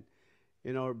given.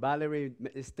 Valerie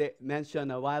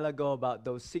mentioned a while ago about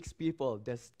those 6 people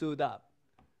that stood up,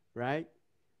 right?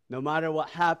 No matter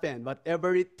what happened,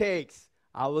 whatever it takes,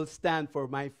 I will stand for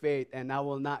my faith, and I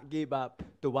will not give up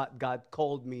to what God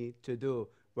called me to do,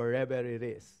 wherever it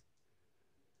is.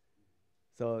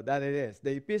 So that it is.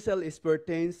 The epistle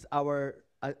pertains our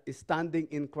standing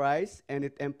in Christ, and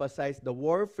it emphasizes the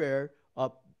warfare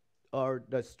or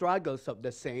the struggles of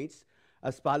the saints.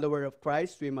 As followers of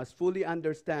Christ, we must fully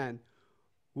understand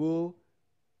who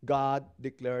God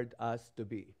declared us to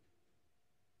be.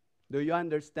 Do you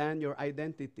understand your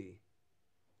identity?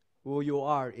 Who you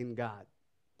are in God?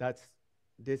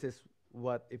 This is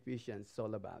what Ephesians is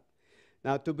all about.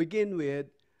 Now, to begin with,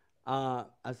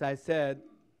 as I said,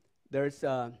 there's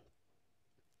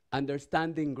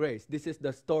understanding grace. This is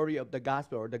the story of the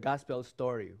gospel, or the gospel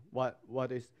story. What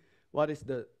is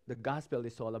the gospel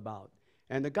is all about?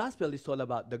 And the gospel is all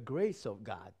about the grace of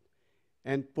God.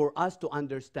 And for us to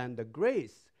understand the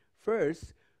grace,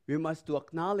 first, we must to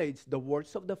acknowledge the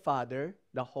works of the Father,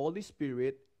 the Holy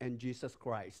Spirit, and Jesus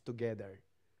Christ together.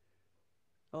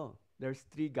 Oh, there's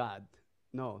 3 God.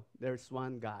 No, there's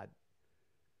 1 God.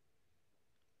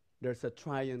 There's a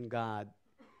triune God.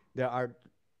 There are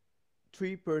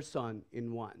 3 persons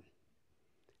in 1.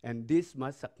 And this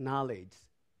must acknowledge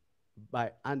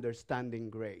by understanding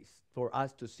grace, for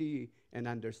us to see and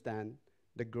understand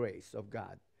the grace of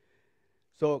God.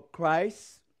 So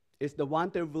Christ is the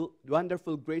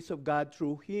wonderful grace of God.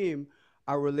 Through Him,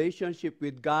 our relationship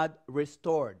with God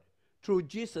restored. Through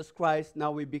Jesus Christ,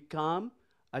 now we become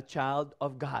a child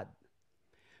of God.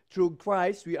 Through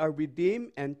Christ, we are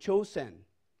redeemed and chosen.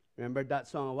 Remember that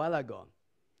song a while ago,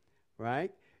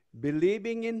 right?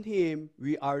 Believing in Him,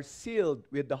 we are sealed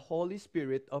with the Holy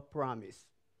Spirit of promise.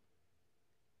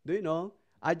 Do you know?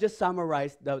 I just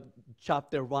summarized the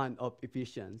chapter 1 of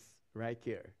Ephesians right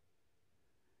here.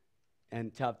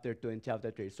 And chapter 2 and chapter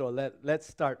 3. So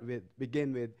let's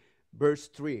begin with verse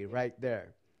 3 right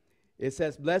there. It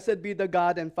says, "Blessed be the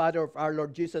God and Father of our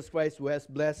Lord Jesus Christ, who has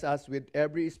blessed us with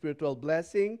every spiritual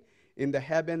blessing in the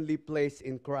heavenly place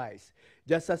in Christ,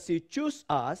 just as He chose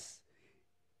us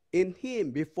in Him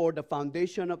before the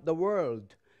foundation of the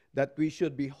world, that we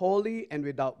should be holy and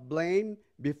without blame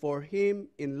before Him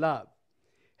in love,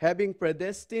 having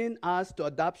predestined us to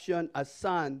adoption as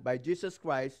sons by Jesus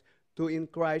Christ, to in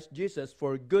Christ Jesus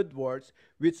for good works,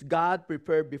 which God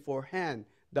prepared beforehand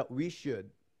that we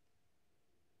should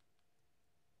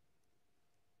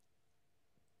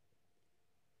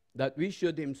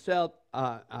himself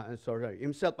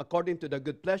according to the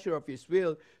good pleasure of His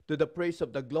will, to the praise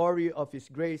of the glory of His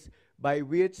grace, by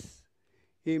which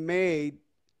he made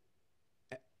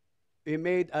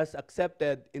us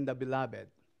accepted in the beloved.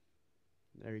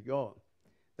 There you go.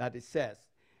 That it says.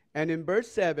 And in verse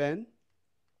 7,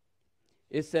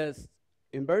 it says,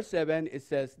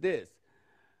 this.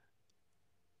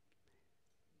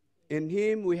 In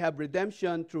him we have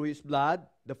redemption through his blood,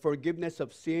 the forgiveness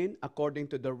of sin according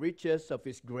to the riches of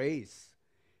his grace,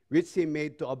 which he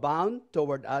made to abound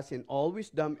toward us in all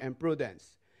wisdom and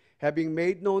prudence, having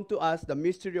made known to us the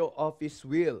mystery of his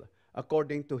will,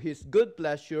 according to his good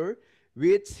pleasure,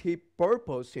 which he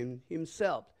purposed in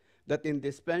himself, that in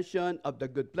dispensation of the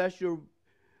good pleasure,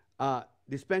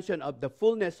 dispensation of the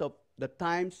fullness of the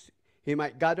times, he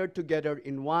might gather together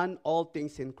in one all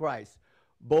things in Christ,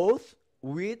 both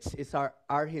which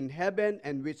are in heaven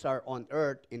and which are on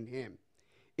earth in him.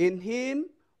 In him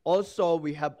also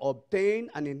we have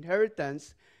obtained an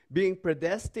inheritance, being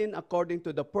predestined according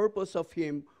to the purpose of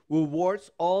him who works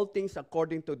all things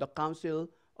according to the counsel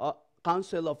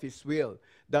of his will,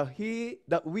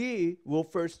 that we who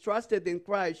first trusted in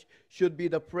Christ should be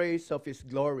the praise of his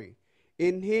glory.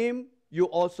 In him you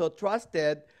also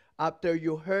trusted, after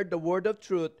you heard the word of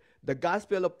truth, the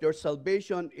gospel of your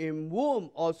salvation, in whom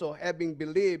also having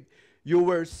believed, you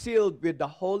were sealed with the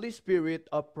Holy Spirit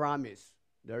of promise.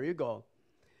 There you go.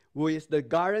 Who is the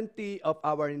guarantee of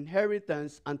our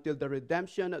inheritance until the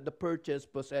redemption of the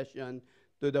purchased possession,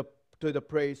 to the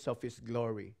praise of his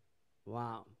glory.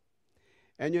 Wow.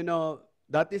 And you know,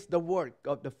 that is the work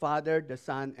of the Father, the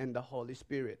Son, and the Holy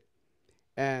Spirit.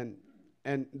 And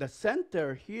the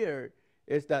center here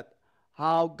is that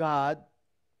how God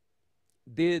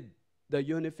did the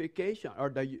unification, or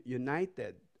the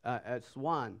united as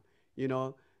one, you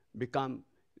know, become,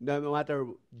 no matter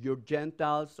you're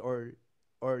Gentiles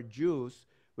or Jews,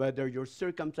 whether you're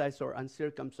circumcised or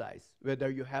uncircumcised,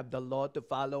 whether you have the law to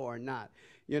follow or not,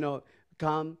 you know,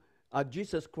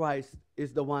 Jesus Christ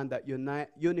is the one that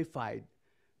unified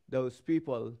those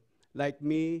people, like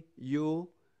me, you,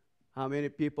 how many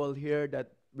people here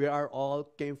that we are all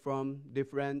came from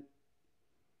different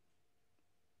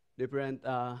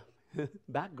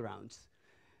backgrounds,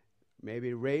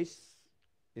 maybe race,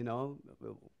 you know,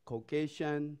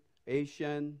 Caucasian,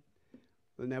 Asian,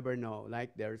 we'll never know.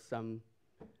 Like there's some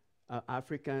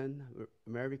African,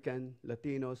 American,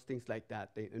 Latinos, things like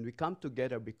that. And we come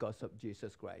together because of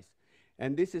Jesus Christ.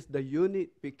 And this is the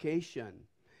unification.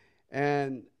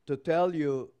 And to tell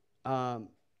you,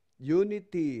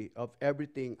 unity of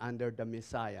everything under the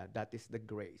Messiah, that is the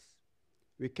grace.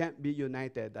 We can't be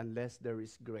united unless there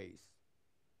is grace.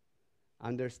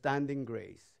 Understanding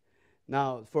grace.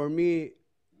 Now, for me,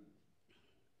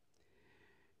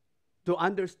 to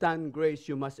understand grace,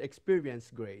 you must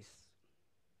experience grace.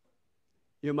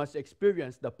 You must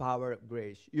experience the power of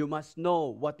grace. You must know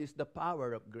what is the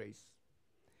power of grace.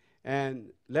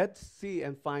 And let's see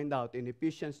and find out in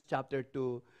Ephesians chapter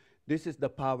 2, this is the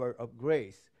power of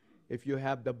grace. If you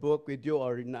have the book with you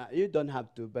or not, you don't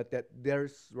have to, but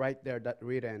there's right there that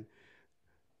written.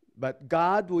 But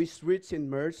God, who is rich in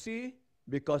mercy,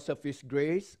 because of his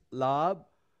grace, love,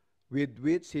 with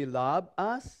which he loved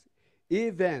us,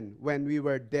 even when we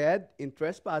were dead in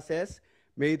trespasses,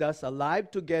 made us alive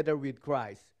together with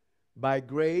Christ. By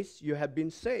grace you have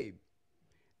been saved,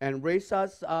 and raised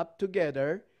us up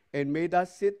together, and made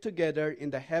us sit together in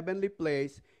the heavenly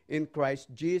place in Christ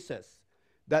Jesus,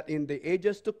 that in the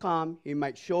ages to come he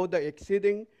might show the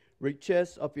exceeding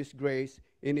riches of his grace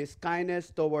in his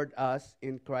kindness toward us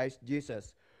in Christ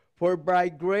Jesus. For by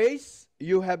grace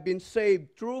you have been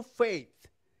saved through faith,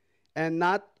 and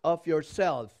not of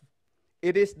yourself.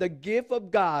 It is the gift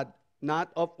of God,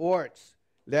 not of works,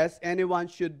 lest anyone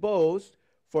should boast,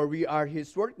 for we are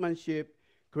his workmanship,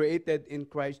 created in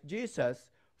Christ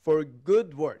Jesus for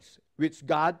good works, which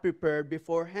God prepared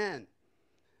beforehand,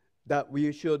 that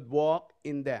we should walk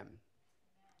in them.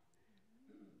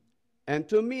 And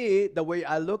to me, the way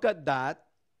I look at that,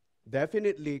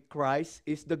 definitely Christ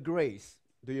is the grace.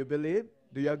 Do you believe?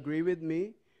 Do you agree with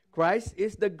me? Christ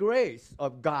is the grace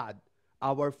of God,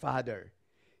 our Father.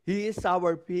 He is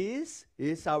our peace. He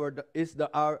is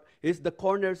the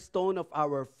cornerstone of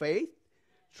our faith.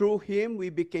 Through him we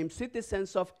became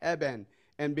citizens of heaven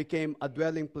and became a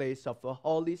dwelling place of the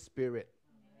Holy Spirit.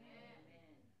 Amen.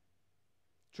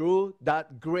 Through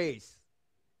that grace,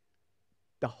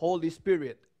 the Holy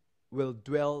Spirit will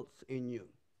dwell in you.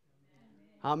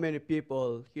 Amen. How many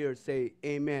people here say,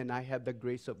 Amen, I have the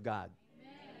grace of God?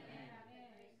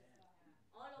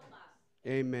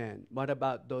 Amen. What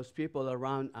about those people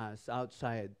around us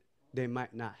outside? They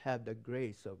might not have the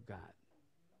grace of God.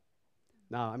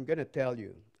 Now, I'm going to tell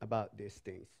you about these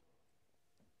things.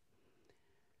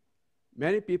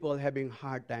 Many people having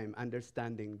hard time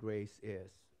understanding grace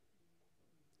is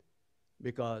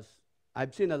because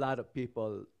I've seen a lot of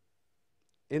people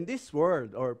in this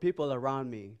world or people around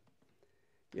me.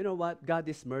 You know what? God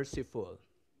is merciful.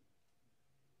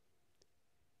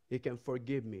 He can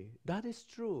forgive me. That is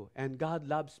true. And God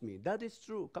loves me. That is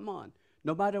true. Come on.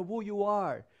 No matter who you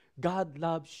are, God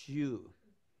loves you.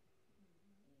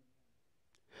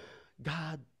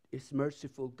 God is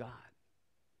merciful God.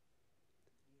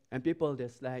 And people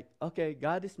just like, okay,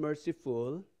 God is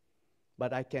merciful,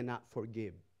 but I cannot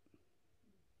forgive.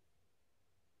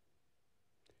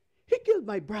 He killed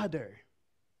my brother.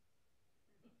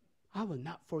 I will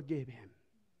not forgive him.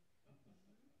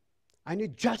 I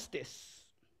need justice.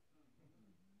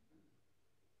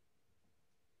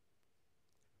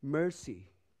 Mercy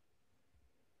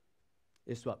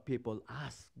is what people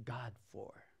ask God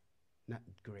for, not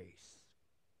grace.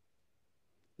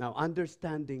 Now,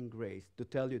 understanding grace, to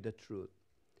tell you the truth,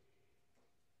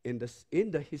 in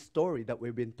the history that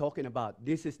we've been talking about,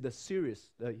 this is the series,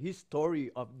 the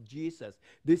history of Jesus.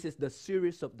 This is the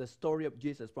series of the story of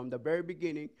Jesus from the very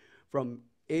beginning, from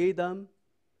Adam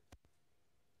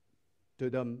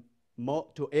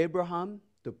to Abraham,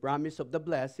 to promise of the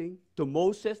blessing, to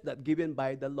Moses that given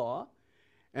by the law,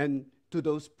 and to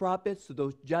those prophets, to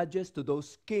those judges, to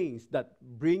those kings that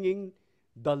bringing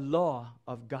the law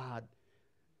of God,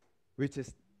 which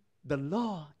is the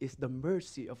law is the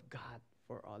mercy of God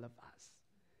for all of us.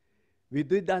 We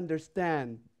did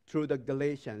understand through the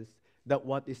Galatians that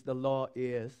what is the law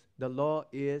is. The law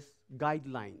is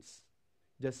guidelines,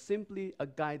 just simply a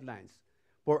guidelines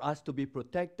for us to be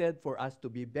protected, for us to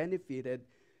be benefited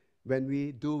when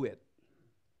we do it.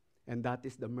 And that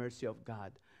is the mercy of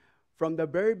God. From the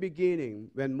very beginning,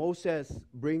 when Moses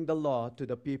bring the law to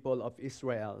the people of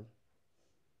Israel,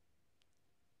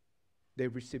 they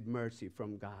received mercy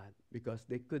from God because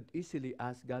they could easily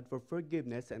ask God for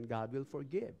forgiveness and God will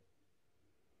forgive.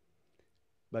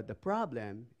 But the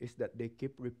problem is that they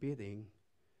keep repeating.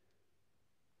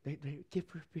 They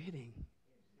keep repeating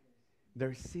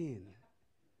their sin,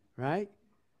 right?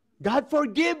 God,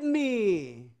 forgive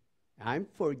me. I'm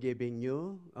forgiving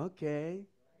you. Okay.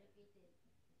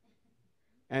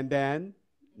 And then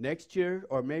next year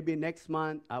or maybe next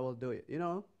month, I will do it. You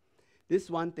know, this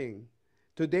one thing.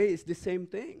 Today is the same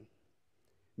thing.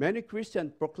 Many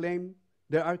Christians proclaim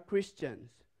they are Christians.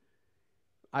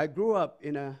 I grew up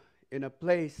in a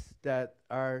place that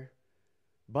are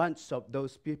bunch of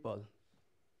those people.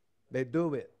 They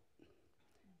do it.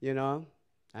 You know,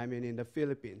 I mean in the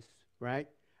Philippines, right?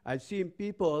 I've seen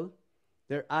people,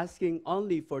 they're asking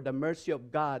only for the mercy of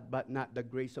God, but not the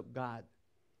grace of God.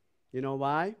 You know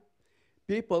why?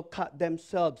 People cut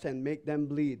themselves and make them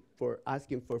bleed for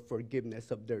asking for forgiveness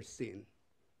of their sin.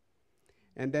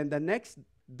 And then the next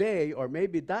day, or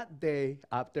maybe that day,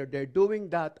 after they're doing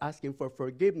that, asking for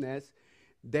forgiveness,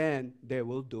 then they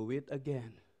will do it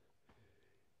again.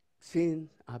 Sin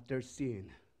after sin.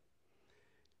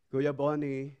 Kuya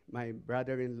Bonnie, my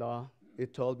brother-in-law, he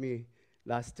told me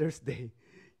last Thursday,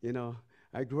 you know,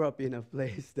 I grew up in a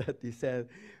place that he said,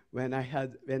 when I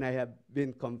have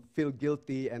been feel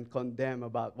guilty and condemned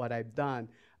about what I've done,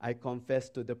 I confess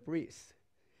to the priest.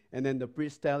 And then the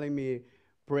priest telling me,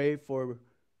 pray for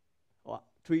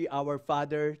 3 Our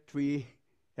Father, 3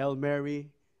 Hail Mary,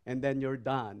 and then you're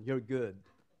done. You're good.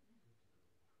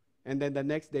 And then the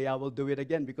next day I will do it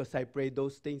again because I prayed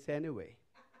those things anyway.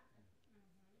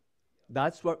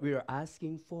 That's what we are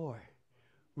asking for.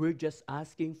 We're just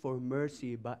asking for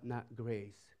mercy but not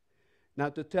grace. Now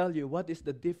to tell you what is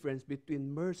the difference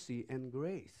between mercy and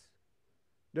grace.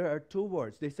 There are 2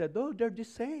 words. They said, oh, they're the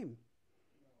same.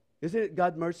 Isn't it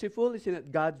God merciful? Isn't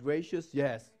it God gracious?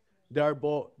 Yes. They are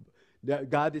both.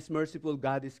 God is merciful,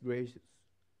 God is gracious.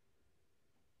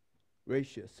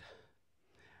 Gracious.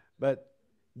 But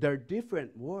they're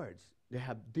different words. They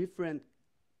have different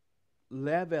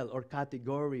level or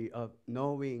category of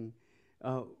knowing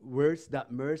where's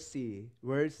that mercy,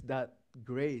 where's that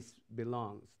grace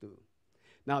belongs to.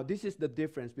 Now, this is the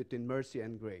difference between mercy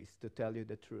and grace, to tell you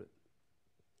the truth.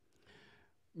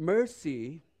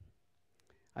 Mercy,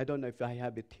 I don't know if I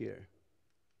have it here.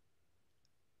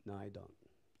 No, I don't.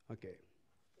 Okay.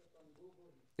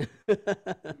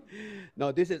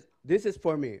 No, this is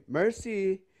for me.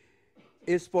 Mercy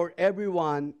is for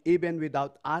everyone, even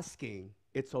without asking.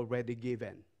 It's already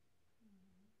given.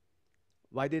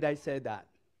 Why did I say that?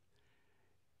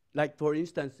 Like for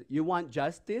instance, you want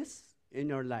justice in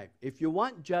your life. If you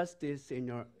want justice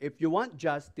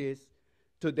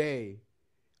today,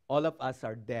 all of us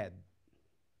are dead.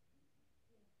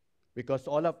 Because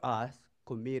all of us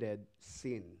committed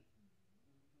sin.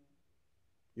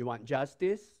 You want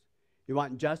justice? You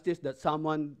want justice that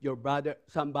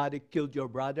somebody killed your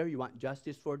brother? You want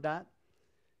justice for that?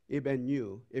 Even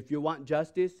you. If you want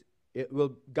justice,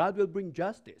 God will bring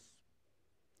justice.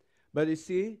 But you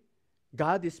see,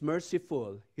 God is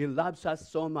merciful. He loves us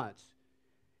so much.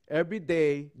 Every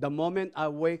day, the moment I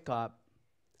wake up,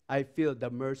 I feel the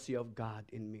mercy of God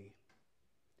in me.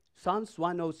 Psalms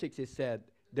 106 is said,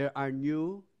 there are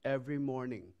new every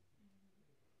morning.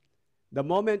 The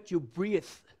moment you breathe,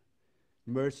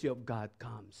 mercy of God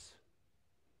comes.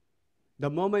 The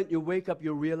moment you wake up,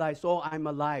 you realize, oh, I'm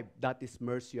alive. That is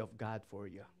mercy of God for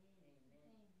you.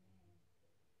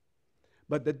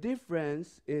 But the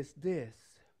difference is this.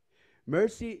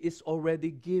 Mercy is already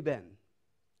given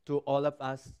to all of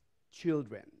us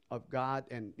children of God,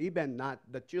 and even not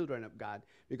the children of God,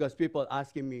 because people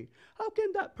asking me, how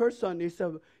can that person is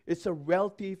a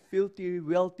wealthy, filthy,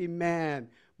 wealthy man,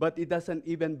 but he doesn't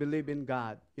even believe in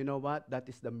God? You know what? That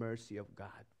is the mercy of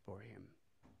God for him.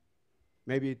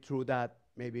 Maybe through that,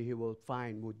 maybe he will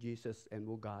find who Jesus and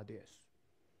who God is.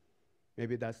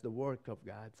 Maybe that's the work of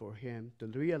God for him to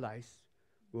realize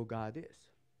who God is.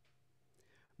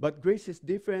 But grace is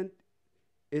different.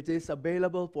 It is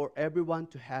available for everyone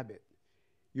to have it.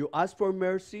 You ask for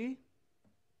mercy.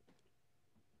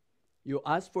 You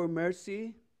ask for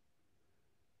mercy.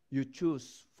 You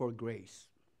choose for grace.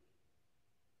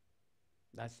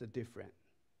 That's the difference.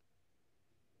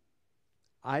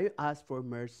 I ask for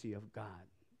mercy of God,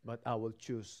 but I will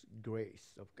choose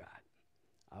grace of God.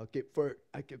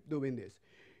 I keep doing this.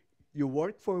 You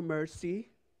work for mercy,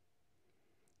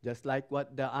 just like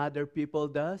what the other people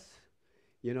does,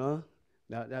 you know.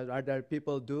 That other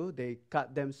people do. They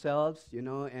cut themselves, you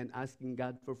know, and asking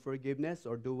God for forgiveness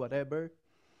or do whatever,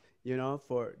 you know,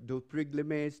 do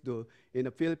pilgrimage. In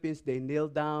the Philippines, they kneel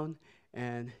down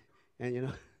and you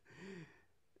know,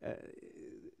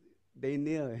 they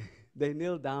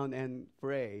kneel down and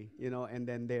pray, you know, and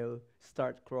then they'll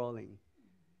start crawling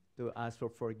to ask for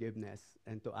forgiveness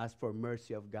and to ask for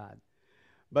mercy of God.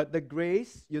 But the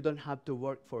grace, you don't have to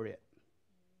work for it.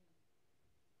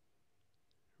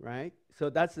 Right?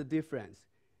 So that's the difference.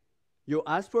 You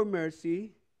ask for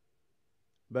mercy,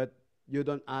 but you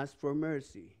don't ask for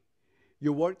mercy.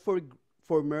 You work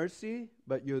for mercy,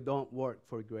 but you don't work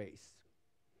for grace.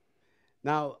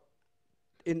 Now,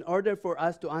 in order for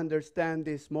us to understand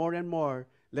this more and more,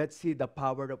 let's see the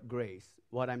power of grace.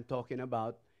 What I'm talking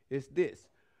about is this.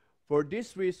 For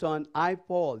this reason, I,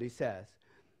 Paul, he says,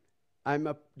 I'm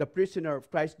the prisoner of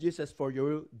Christ Jesus for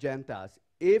you Gentiles.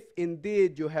 If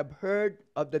indeed you have heard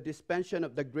of the dispensation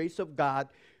of the grace of God,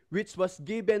 which was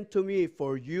given to me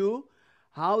for you,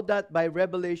 how that by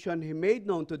revelation he made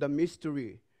known to the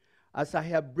mystery, as I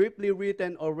have briefly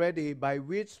written already, by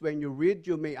which when you read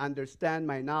you may understand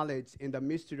my knowledge in the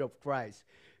mystery of Christ,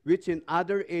 which in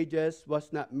other ages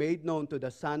was not made known to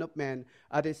the Son of Man,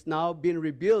 as is now been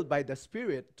revealed by the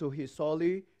Spirit to his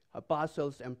holy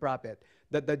apostles and prophets,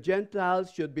 that the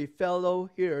Gentiles should be fellow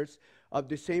heirs of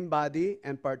the same body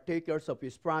and partakers of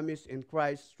his promise in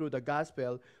Christ through the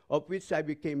gospel, of which I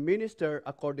became minister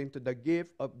according to the gift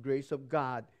of grace of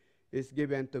God is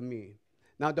given to me.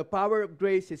 Now, the power of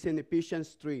grace is in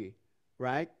Ephesians 3,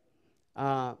 right?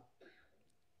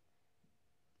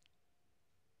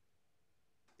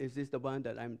 Is this the one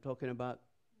that I'm talking about?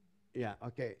 Yeah,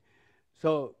 okay.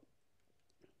 So,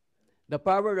 the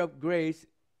power of grace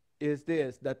is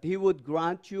this, that he would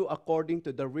grant you according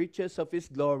to the riches of his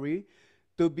glory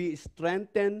to be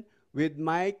strengthened with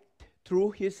might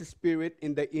through his Spirit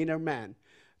in the inner man,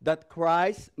 that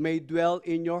Christ may dwell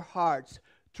in your hearts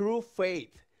through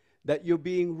faith, that you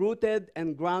being rooted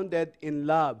and grounded in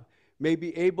love may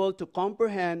be able to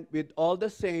comprehend with all the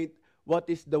saints what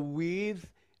is the width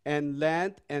and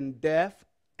length and depth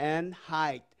and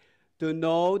height, to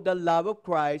know the love of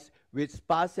Christ which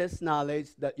passes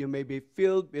knowledge, that you may be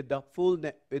filled with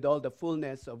all the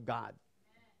fullness of God.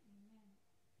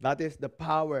 That is the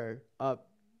power of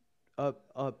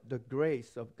the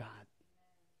grace of God.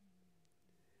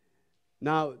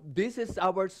 Now, this is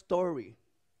our story.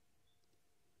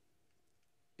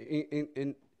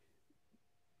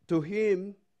 To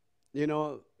him, you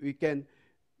know, we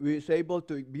is able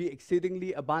to be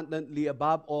exceedingly abundantly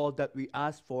above all that we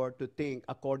ask for to think,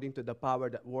 according to the power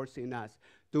that works in us.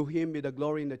 To him be the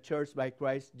glory in the church by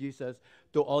Christ Jesus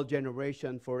to all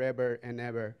generations forever and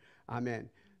ever. Amen.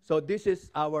 So this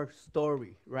is our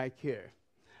story right here.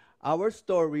 Our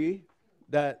story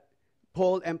that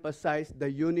Paul emphasized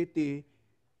the unity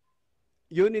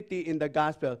in the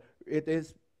gospel. It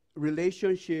is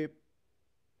relationship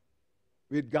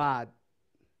with God.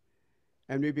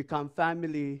 And we become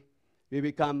family. We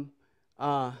become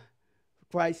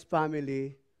Christ's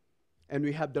family. and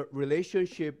we have the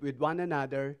relationship with one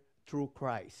another through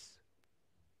Christ.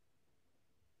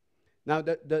 Now,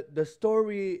 the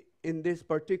story in this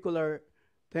particular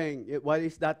thing, why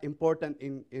is that important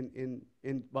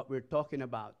in what we're talking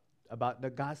about the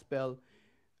gospel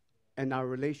and our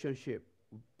relationship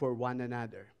for one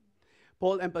another?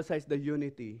 Paul emphasized the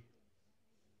unity.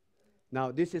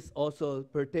 Now, this is also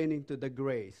pertaining to the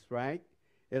grace, right?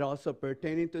 It also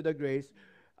pertaining to the grace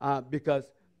because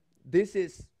this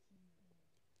is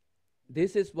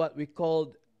what we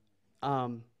called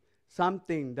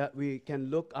something that we can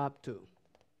look up to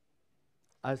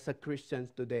as a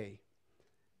Christians today,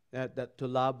 that to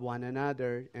love one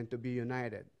another and to be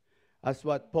united. As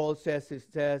what Paul says, it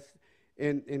says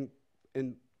in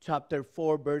chapter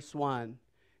 4, verse 1,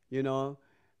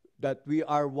 that we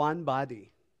are one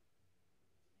body.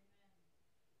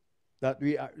 That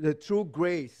we are, through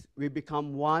grace, we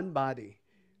become one body.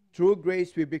 Through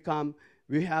grace,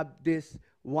 we have this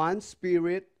one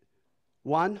spirit,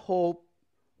 one hope,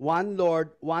 one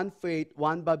Lord, one faith,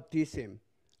 one baptism,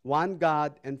 one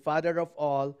God and Father of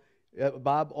all,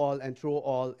 above all and through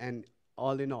all and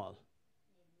all in all.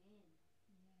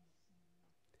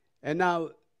 And now,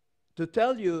 to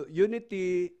tell you,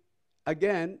 unity,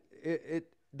 again, it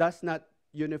does not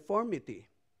uniformity.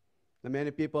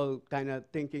 Many people kind of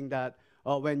thinking that,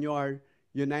 when you are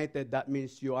united, that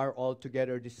means you are all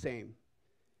together the same.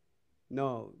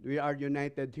 No, we are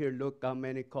united here. Look how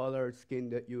many color skin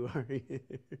that you are in,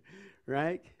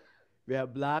 right? We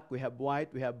have black, we have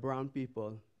white, we have brown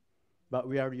people, but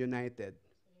we are united,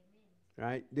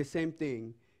 right? The same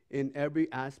thing in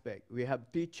every aspect. We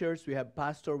have teachers, we have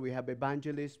pastor, we have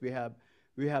evangelists, we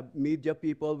have media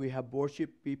people, we have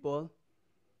worship people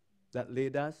that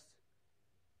lead us.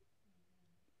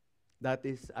 That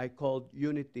is, I call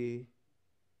unity,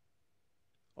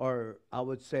 or I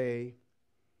would say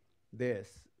this,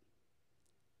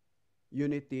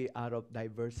 unity out of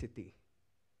diversity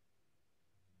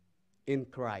in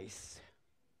Christ.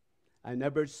 I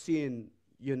never seen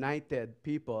united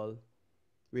people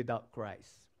without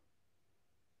Christ.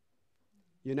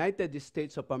 United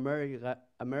States of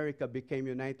America became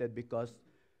united because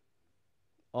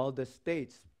all the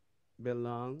states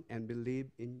belong and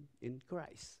believe in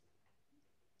Christ.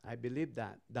 I believe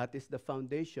that. That is the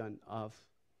foundation of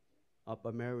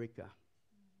America.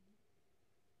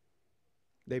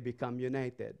 They become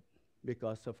united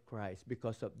because of Christ,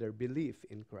 because of their belief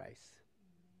in Christ.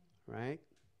 Right?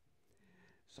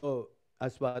 So,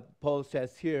 as what Paul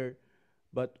says here,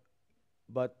 but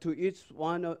to each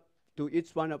one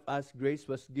of us grace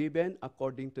was given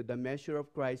according to the measure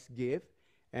of Christ's gift,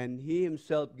 and he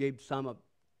himself gave some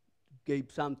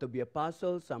to be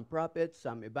apostles, some prophets,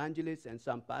 some evangelists, and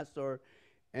some pastors,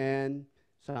 and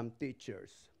some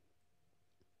teachers.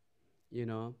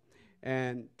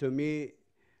 And to me,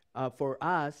 for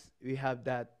us, we have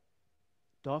that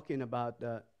talking about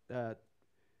that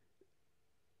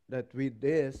with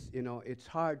this, it's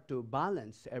hard to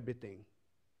balance everything.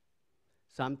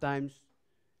 Sometimes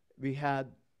we had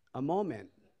a moment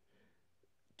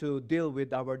to deal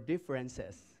with our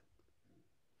differences.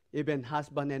 Even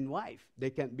husband and wife, they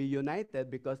can't be united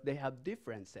because they have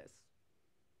differences.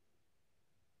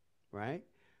 Right?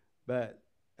 But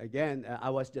again, I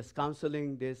was just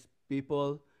counseling these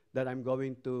people that I'm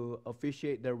going to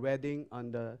officiate their wedding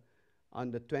on the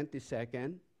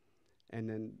 22nd and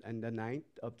the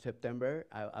 9th of September.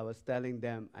 I was telling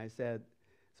them, I said,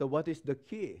 so what is the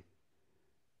key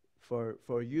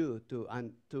for you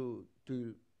to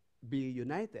be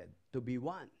united, to be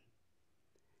one?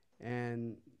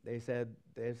 And they said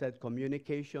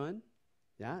communication.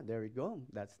 Yeah, there we go.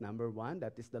 That's number one.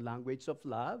 That is the language of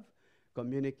love.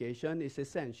 Communication is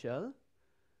essential.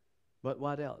 But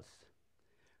what else?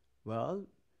 Well,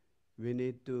 we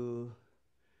need to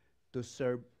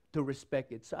serve, to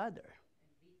respect each other,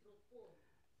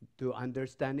 to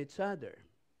understand each other.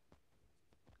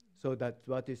 So that's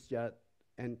what is just,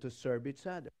 and to serve each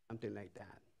other, something like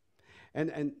that.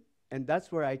 And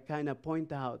that's where I kind of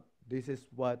point out,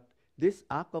 this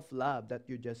act of love that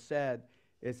you just said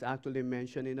is actually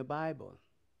mentioned in the Bible.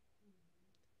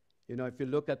 If you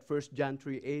look at 1 John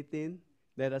 3:18,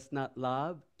 let us not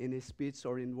love in speech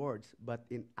or in words, but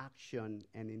in action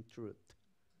and in truth.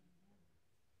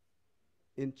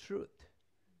 In truth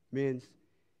means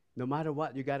no matter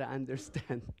what, you gotta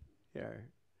understand her.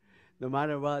 No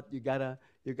matter what, you gotta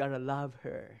love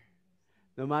her.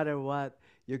 No matter what,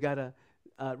 you gotta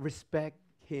respect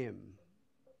him,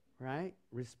 right?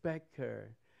 Respect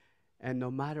her, and no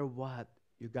matter what,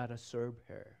 you gotta serve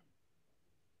her.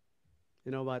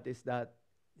 You know what is that?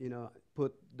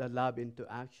 Put the love into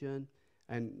action,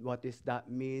 and what does that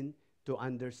mean? to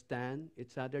understand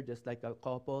each other, just like a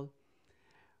couple.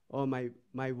 Oh, my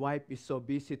wife is so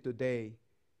busy today,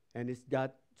 and it's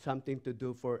got something to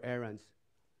do for errands.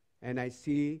 And I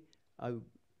see a,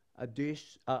 a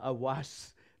dish, a wash,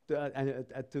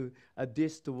 a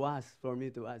dish to wash for me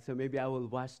to wash. So maybe I will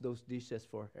wash those dishes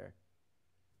for her.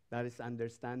 That is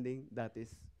understanding. That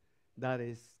is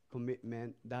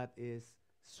commitment. That is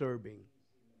serving,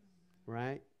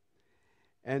 right?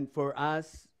 And for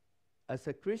us as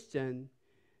a Christian,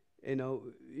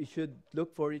 we should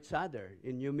look for each other.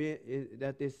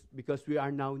 That is because we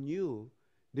are now new.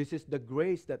 This is the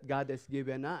grace that God has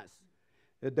given us.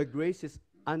 The grace is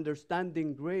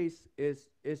understanding. Grace is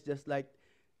just like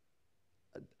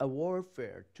a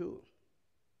warfare too.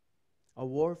 A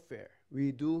warfare.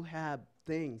 We do have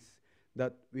things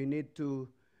that we need to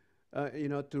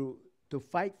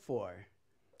fight for.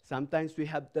 Sometimes we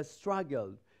have the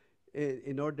struggle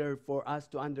in order for us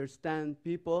to understand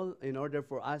people, in order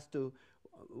for us to,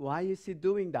 why is he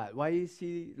doing that? Why is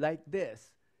he like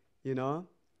this?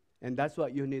 And that's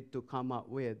what you need to come up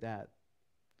with,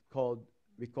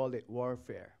 we call it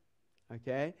warfare,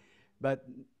 okay? But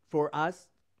for us,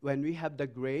 when we have the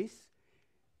grace,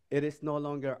 it is no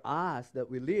longer us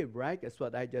that we live, right? That's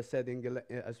what I just said,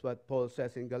 as what Paul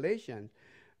says in Galatians.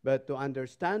 But to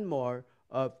understand more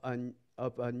of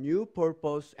a new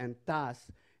purpose and task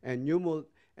and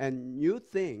new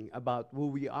thing about who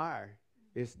we are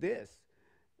is this.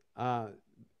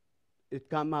 It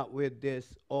come out with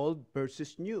this old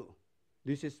versus new.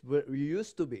 This is where we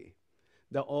used to be.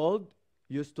 The old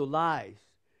used to lie,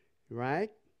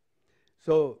 right?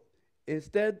 So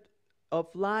instead of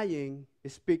lying,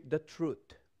 speak the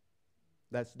truth.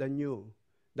 That's the new.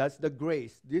 That's the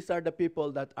grace. These are the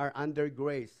people that are under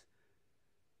grace.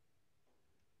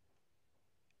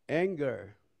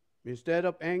 Anger. Instead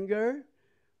of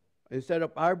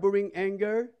harboring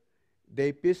anger,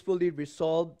 they peacefully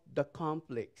resolve the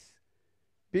conflicts.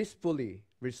 Peacefully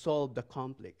resolve the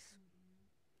conflicts.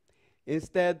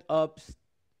 Instead of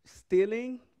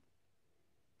stealing,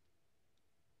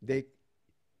 the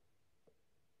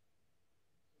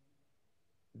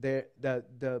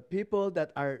people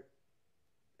that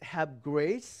have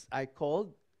grace,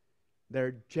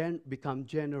 become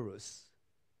generous.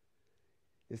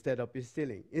 Instead of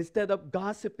stealing, instead of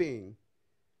gossiping,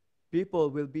 people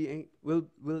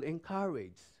will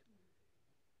encourage,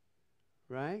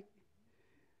 right?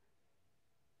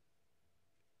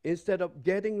 Instead of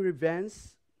getting revenge,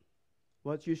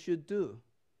 what you should do,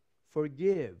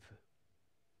 forgive.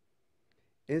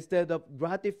 Instead of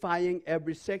gratifying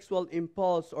every sexual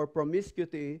impulse or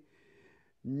promiscuity,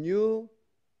 new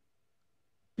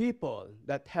people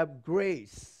that have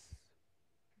grace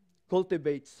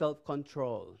cultivate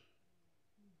self-control.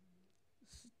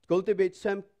 Cultivate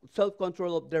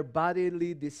self-control of their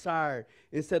bodily desire.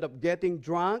 Instead of getting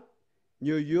drunk,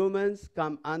 new humans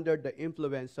come under the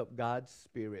influence of God's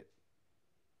Spirit.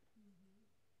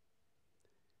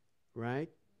 Right?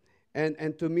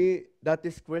 And to me, that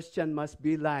this Christian must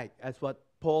be like, as what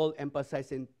Paul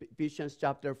emphasized in Ephesians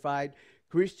chapter 5,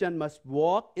 Christian must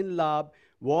walk in love,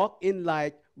 walk in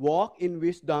light, walk in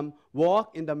wisdom,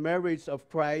 walk in the marriage of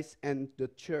Christ and the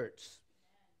church.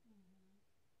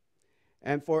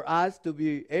 And for us to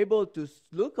be able to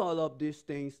look all of these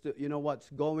things, what's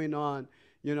going on,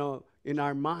 in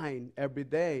our mind every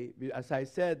day. As I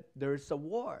said, there's a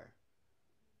war.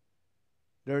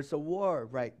 There's a war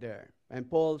right there. And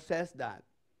Paul says that.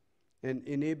 And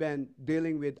even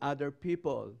dealing with other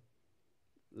people,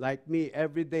 like me,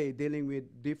 every day dealing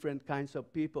with different kinds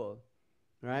of people,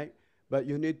 right? But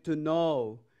you need to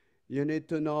know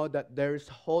that there's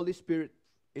Holy Spirit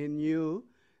in you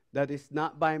that is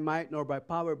not by might nor by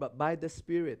power, but by the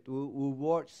Spirit who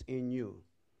works in you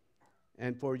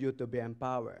and for you to be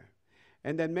empowered.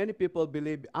 And then many people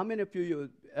believe, how many of you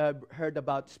heard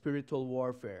about spiritual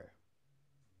warfare?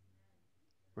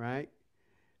 Right?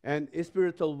 And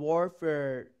spiritual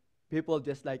warfare, people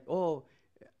just like, oh,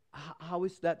 how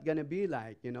is that going to be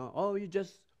like? Oh, you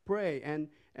just pray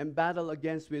and battle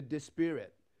against with this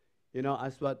spirit.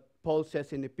 As what Paul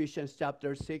says in Ephesians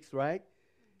chapter 6, right?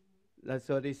 That's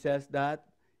what he says that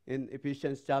in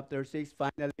Ephesians chapter 6.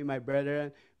 Finally, my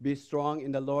brethren, be strong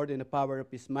in the Lord in the power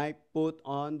of his might. Put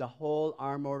on the whole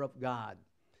armor of God.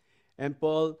 And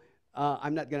Paul,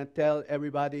 I'm not going to tell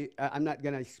everybody, I'm not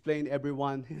going to explain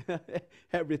everyone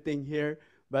everything here,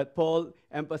 but Paul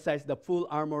emphasized the full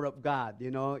armor of God.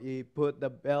 He put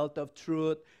the belt of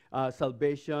truth,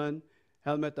 salvation,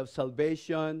 helmet of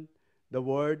salvation, the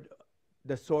word,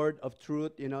 the sword of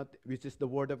truth, which is the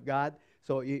word of God.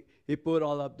 So he put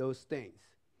all of those things.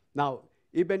 Now,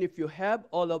 even if you have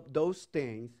all of those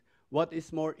things, What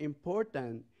is more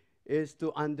important is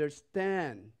to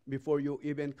understand, before you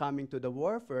even coming to the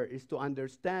warfare, is to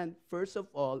understand, first of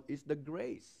all, is the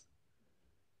grace.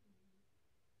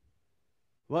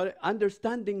 Well,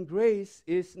 understanding grace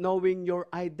is knowing your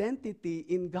identity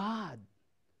in God.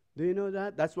 Do you know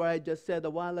that? That's why I just said a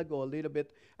while ago, a little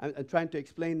bit. I'm trying to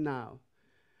explain now.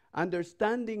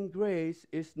 Understanding grace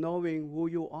is knowing who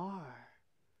you are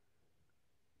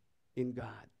in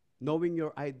God, knowing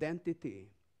your identity,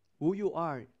 who you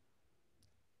are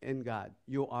in God.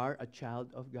 You are a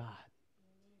child of God.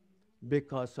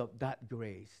 Because of that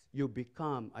grace, you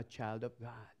become a child of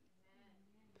God.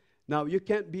 Now, you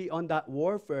can't be on that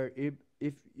warfare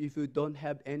if you don't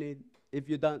have any, if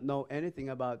you don't know anything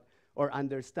about or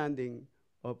understanding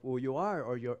of who you are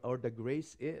or the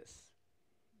grace is.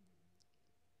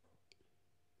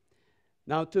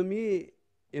 Now, to me,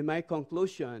 in my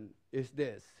conclusion, is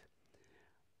this.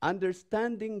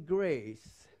 Understanding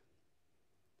grace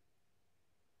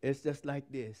is just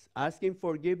like this. Asking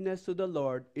forgiveness to the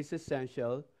Lord is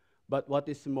essential, but what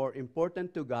is more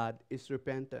important to God is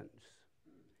repentance.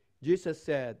 Jesus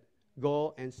said,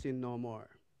 go and sin no more.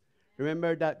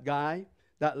 Remember that guy,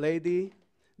 that lady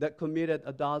that committed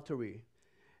adultery,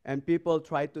 and people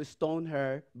tried to stone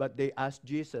her, but they asked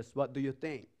Jesus, what do you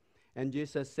think? And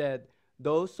Jesus said,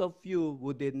 those of you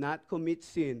who did not commit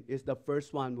sin is the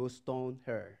first one who stoned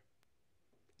her.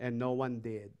 And no one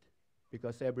did,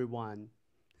 because everyone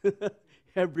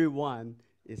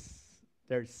is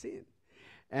their sin.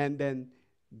 And then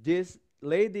this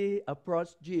lady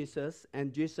approached Jesus,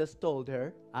 and Jesus told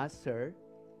her, asked her,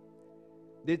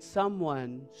 did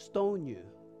someone stone you?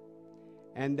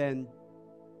 And then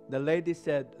the lady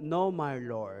said, no, my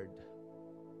Lord.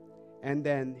 And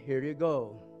then, here you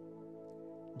go.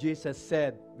 Jesus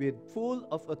said, with full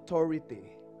of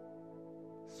authority,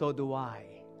 so do I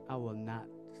will not.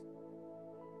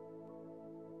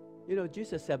 You know,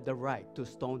 Jesus had the right to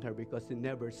stone her because he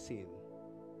never sinned.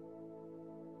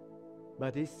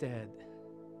 But he said,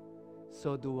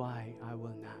 so do I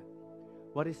will not.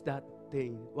 What is that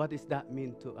thing? What does that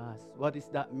mean to us? What does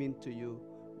that mean to you?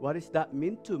 What does that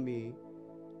mean to me?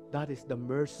 That is the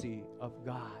mercy of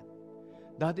God.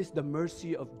 That is the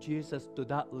mercy of Jesus to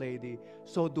that lady.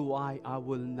 So do I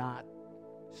will not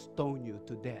stone you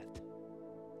to death.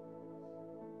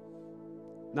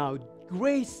 Now,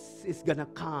 grace is going to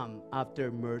come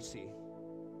after mercy.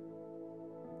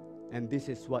 And this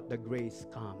is what the grace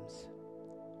comes.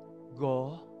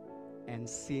 Go and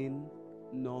sin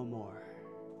no more.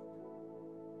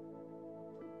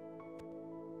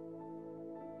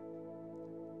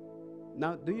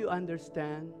 Now, do you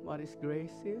understand what is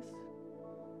grace is?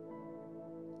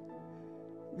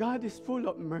 God is full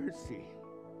of mercy.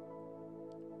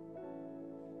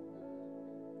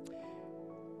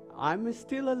 I'm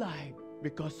still alive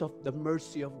because of the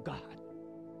mercy of God.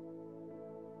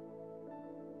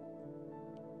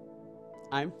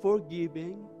 I'm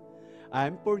forgiven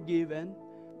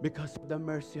because of the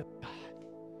mercy of God.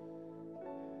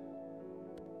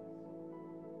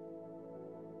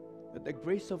 But the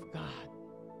grace of God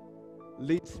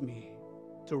leads me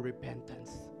to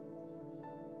repentance.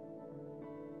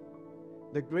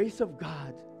 The grace of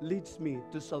God leads me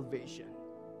to salvation.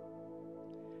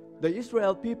 The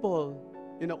Israel people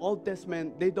in the Old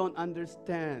Testament, they don't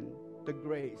understand the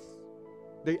grace.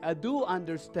 They do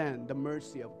understand the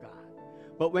mercy of God.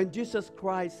 But when Jesus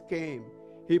Christ came,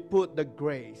 he put the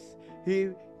grace.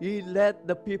 He let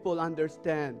the people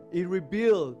understand. He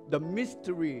revealed the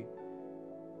mystery,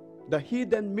 the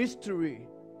hidden mystery,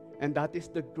 and that is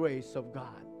the grace of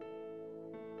God.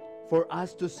 For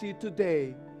us to see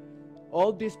today,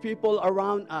 all these people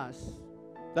around us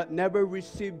that never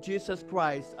received Jesus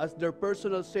Christ as their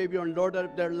personal Savior and Lord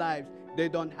of their lives, they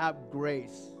don't have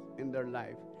grace in their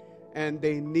life. And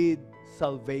they need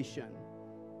salvation.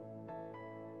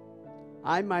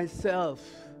 I myself,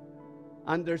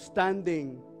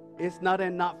 understanding it's not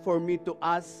enough for me to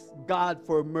ask God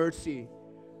for mercy,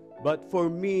 but for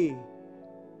me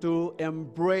to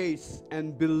embrace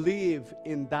and believe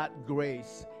in that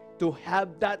grace, to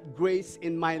have that grace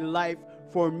in my life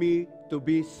for me to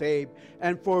be saved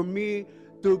and for me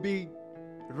to be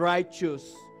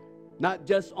righteous. Not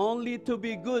just only to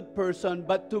be good person,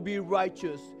 but to be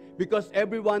righteous. Because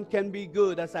everyone can be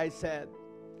good, as I said.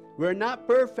 We're not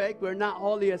perfect, we're not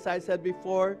holy, as I said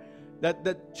before, that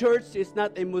the church is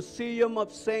not a museum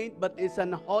of saints, but it's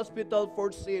an hospital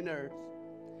for sinners.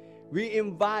 We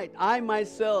invite, I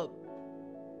myself,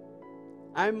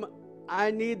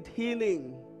 I need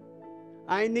healing.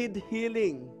 I need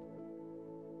healing.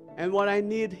 And what I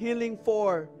need healing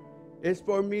for is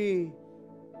for me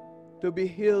to be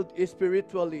healed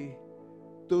spiritually,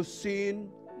 to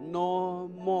sin no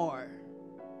more.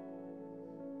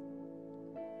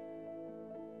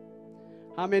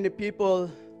 How many people,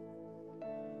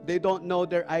 they don't know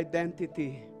their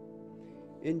identity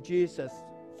in Jesus?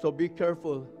 So be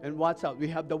careful and watch out. We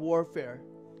have the warfare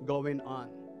going on,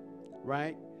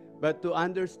 right? But to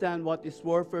understand what this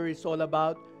warfare is all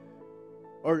about,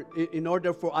 or in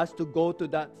order for us to go to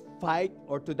that fight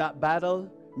or to that battle,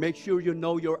 make sure you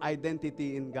know your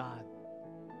identity in God.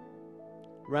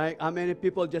 Right? How many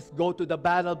people just go to the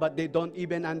battle but they don't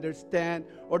even understand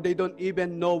or they don't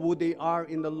even know who they are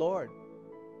in the Lord?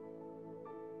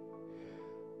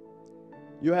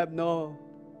 You have no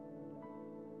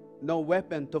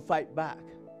weapon to fight back.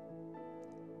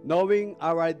 Knowing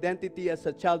our identity as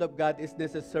a child of God is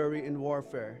necessary in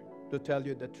warfare, to tell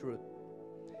you the truth.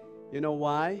 You know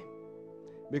why?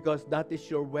 Because that is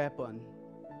your weapon.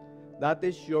 That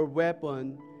is your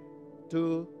weapon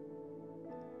to,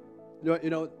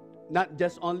 not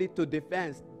just only to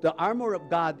defense. The armor of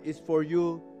God is for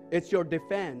you. It's your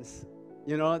defense,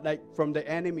 like from the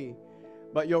enemy.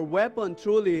 But your weapon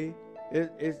truly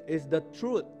is the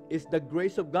truth, is the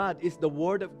grace of God, is the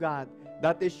word of God.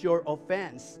 That is your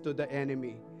offense to the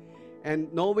enemy.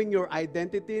 And knowing your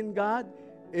identity in God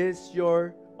is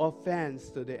your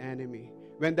offense to the enemy.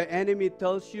 When the enemy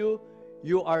tells you,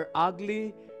 you are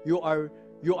ugly, you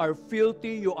are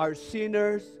filthy, you are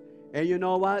sinners, and you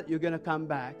know what? You're going to come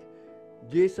back.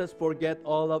 Jesus forget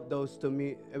all of those to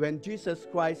me. When Jesus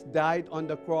Christ died on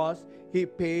the cross, He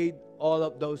paid all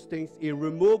of those things. He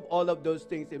removed all of those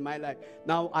things in my life.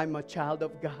 Now I'm a child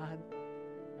of God.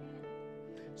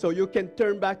 So you can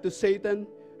turn back to Satan.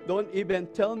 Don't even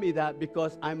tell me that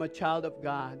because I'm a child of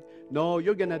God. No,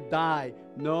 you're going to die.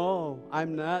 No,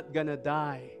 I'm not going to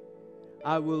die.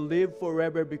 I will live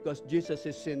forever because Jesus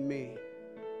is in me.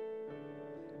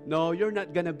 No, you're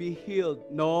not going to be healed.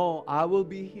 No, I will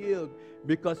be healed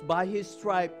because by His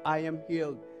stripe I am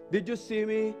healed. Did you see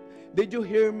me? Did you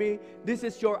hear me? This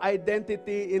is your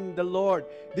identity in the Lord.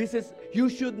 You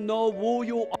should know who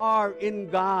you are in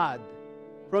God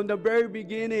from the very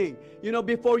beginning.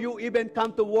 Before you even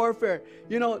come to warfare,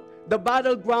 the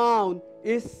battleground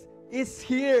is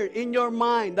here in your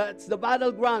mind. That's the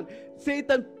battleground.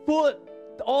 Satan put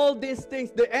all these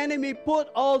things, the enemy put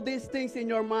all these things in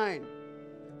your mind.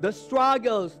 The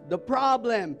struggles, the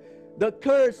problem, the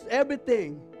curse,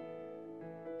 everything.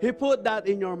 He put that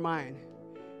in your mind.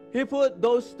 He put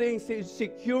those things in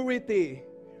security,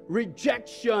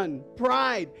 rejection,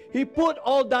 pride. He put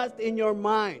all that in your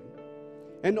mind.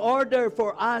 In order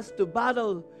for us to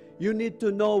battle, you need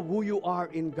to know who you are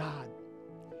in God.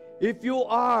 If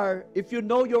you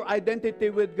know your identity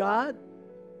with God,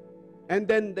 and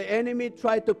then the enemy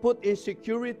tried to put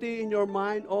insecurity in your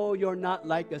mind, oh, you're not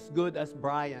like as good as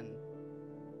Brian.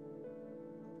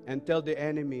 And tell the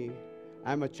enemy,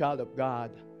 I'm a child of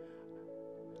God.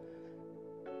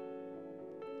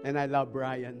 And I love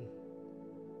Brian.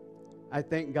 I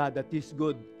thank God that he's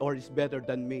good or is better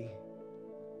than me.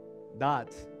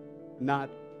 That's not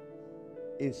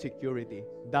insecurity.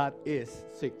 That is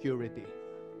security.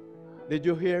 Did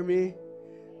you hear me?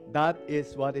 That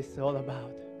is what it's all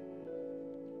about.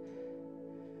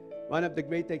 One of the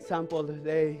great examples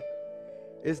today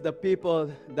is the people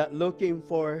that looking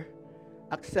for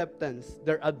acceptance.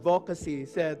 Their advocacy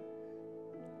said,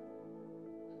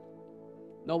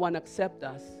 no one accepts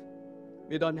us.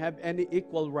 We don't have any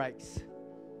equal rights.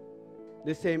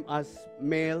 The same as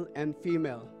male and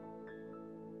female.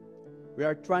 We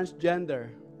are transgender.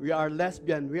 We are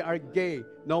lesbian. We are gay.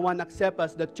 No one accepts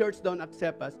us. The church don't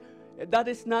accept us. That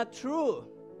is not true.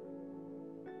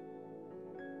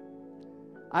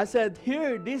 I said,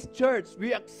 here, this church,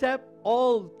 we accept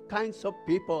all kinds of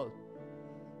people.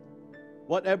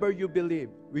 Whatever you believe,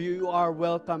 you are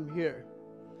welcome here.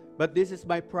 But this is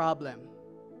my problem.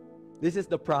 This is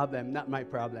the problem, not my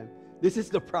problem. This is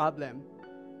the problem.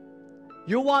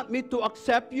 You want me to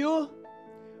accept you?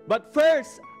 But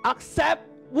first, accept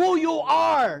who you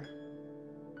are.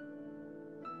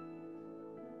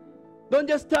 Don't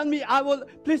just tell me,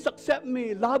 please accept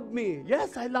me, love me.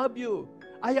 Yes, I love you.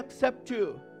 I accept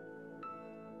you.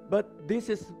 But this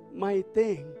is my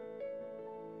thing.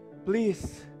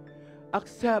 Please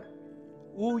accept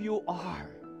who you are.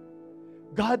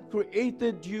 God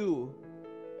created you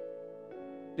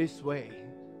this way,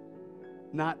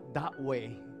 not that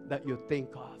way that you think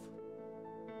of.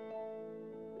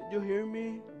 Did you hear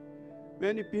me?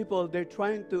 Many people, they're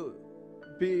trying to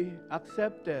be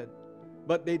accepted,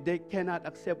 but they cannot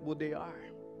accept who they are.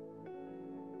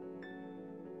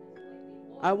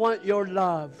 I want your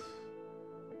love.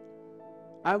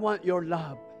 I want your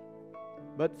love.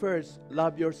 But first,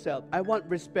 love yourself. I want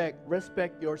respect.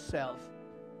 Respect yourself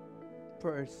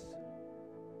first.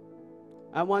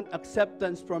 I want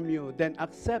acceptance from you. Then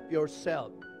accept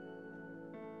yourself.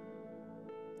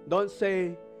 Don't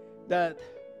say that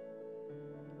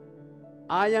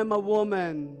I am a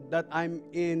woman, that I'm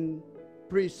in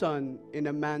prison in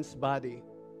a man's body.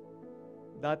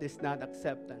 That is not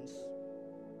acceptance.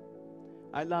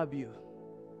 I love you,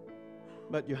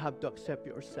 but you have to accept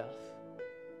yourself.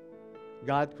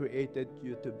 God created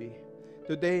you to be.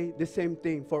 Today, the same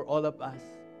thing for all of us.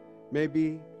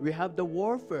 Maybe we have the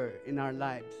warfare in our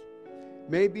lives.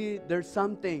 Maybe there's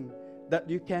something that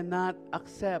you cannot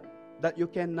accept, that you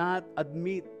cannot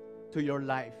admit to your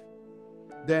life.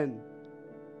 Then,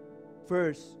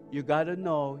 first, you got to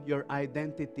know your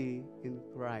identity in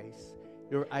Christ,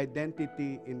 your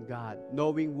identity in God.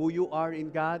 Knowing who you are in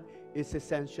God is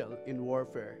essential in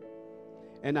warfare.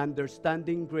 And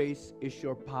understanding grace is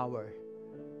your power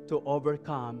to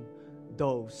overcome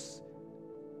those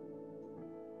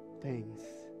things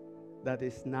that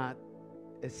is not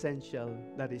essential,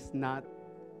 that is not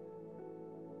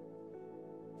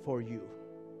for you.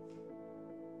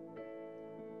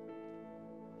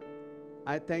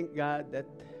 I thank God that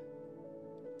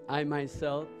I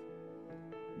myself,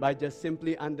 by just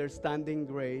simply understanding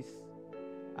grace,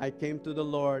 I came to the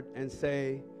Lord and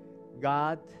say,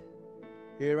 God,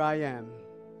 here I am.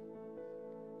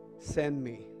 Send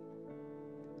me.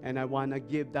 And I want to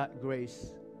give that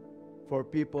grace for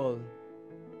people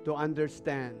to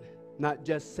understand, not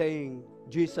just saying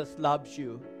Jesus loves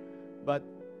you, but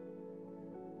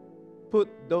put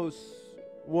those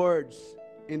words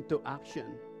into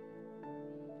action.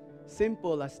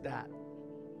 Simple as that.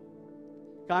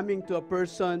 Coming to a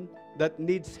person that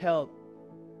needs help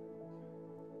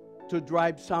to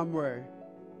drive somewhere,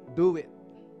 do it.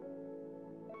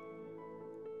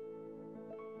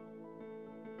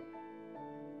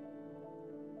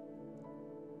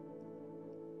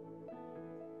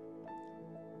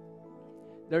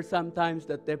 There's sometimes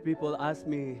that the people ask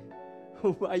me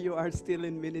why you are still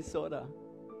in Minnesota.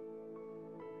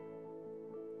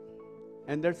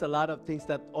 And there's a lot of things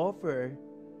that offer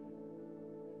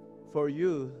for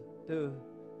you to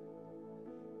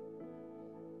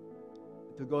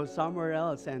go somewhere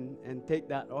else and take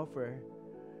that offer.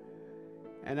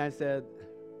 And I said,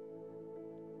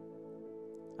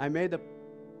 I made a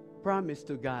promise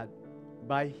to God,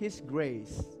 by His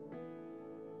grace,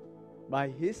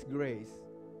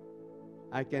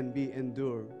 I can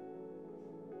endure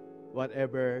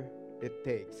whatever it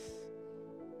takes,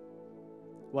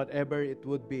 whatever it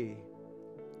would be.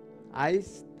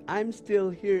 I'm still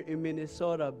here in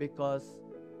Minnesota because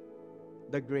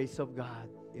the grace of God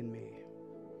in me.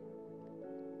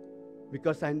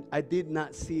 Because I did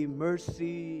not see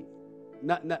mercy.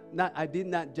 I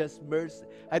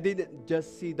didn't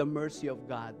just see the mercy of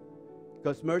God,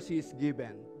 because mercy is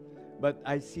given, but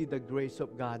I see the grace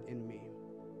of God in me.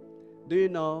 Do you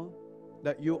know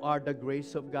that you are the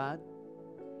grace of God?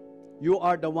 You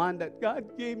are the one that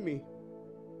God gave me.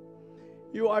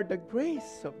 You are the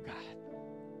grace of God.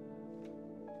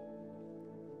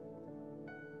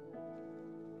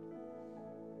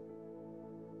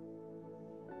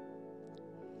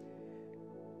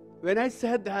 When I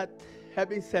said that,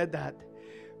 having said that,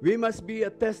 we must be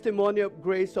a testimony of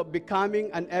grace, of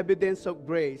becoming an evidence of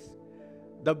grace.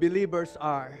 The believers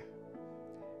are.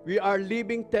 We are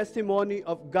living testimony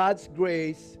of God's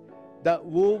grace, that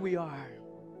who we are.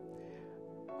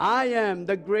 I am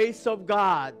the grace of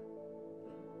God,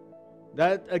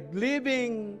 that a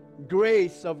living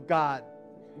grace of God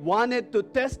wanted to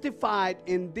testify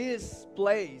in this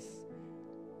place.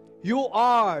 You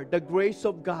are the grace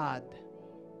of God,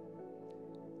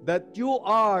 that you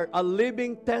are a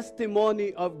living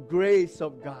testimony of grace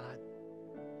of God.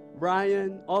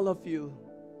 Brian, all of you,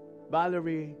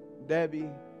 Valerie, Debbie,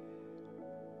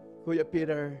 Kuya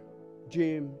Peter,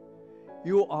 Jim,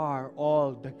 you are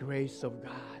all the grace of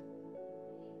God.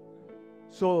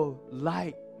 So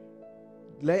light,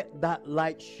 let that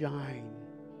light shine.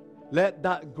 Let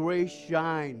that grace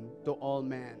shine to all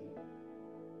men.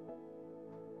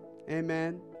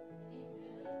 Amen.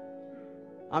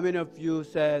 How many of you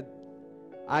said,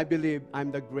 I believe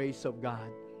I'm the grace of God?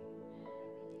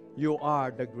 You are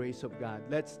the grace of God.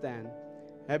 Let's stand.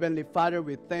 Heavenly Father,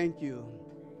 we thank you.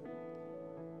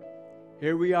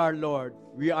 Here we are, Lord.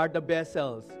 We are the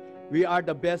vessels. We are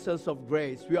the vessels of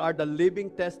grace. We are the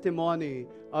living testimony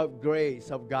of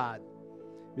grace of God.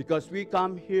 Because we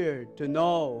come here to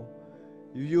know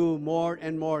you more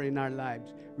and more in our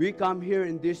lives. We come here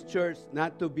in this church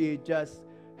not to be just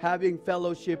having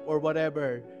fellowship or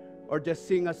whatever, or just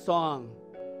sing a song,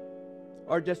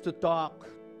 or just to talk.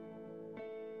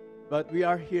 But we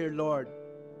are here, Lord,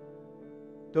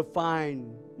 to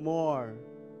find more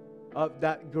of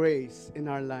that grace in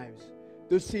our lives,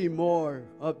 to see more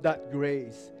of that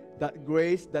grace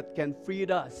that can free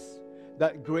us,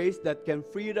 that grace that can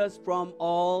free us from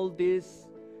all this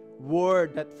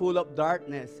world that full of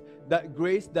darkness, that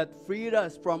grace that freed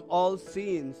us from all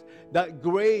sins, that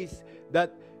grace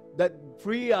that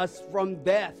free us from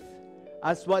death,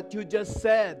 as what you just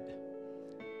said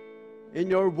in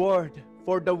your word.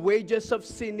 For the wages of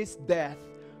sin is death,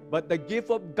 but the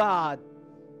gift of God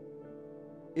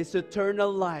is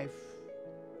eternal life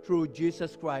through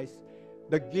Jesus Christ.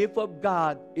 The gift of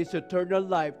God is eternal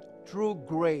life through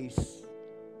grace.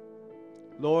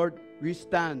 Lord, we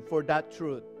stand for that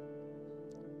truth.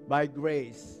 By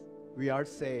grace, we are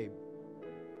saved,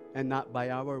 and not by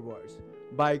our works.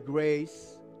 By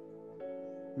grace,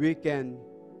 we can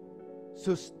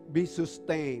be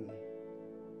sustained,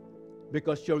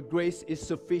 because your grace is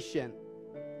sufficient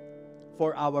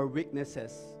for our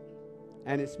weaknesses,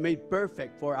 and it's made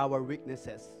perfect for our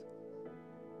weaknesses.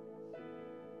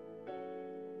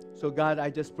 So God, I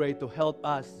just pray to help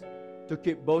us to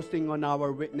keep boasting on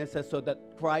our weaknesses so that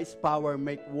Christ's power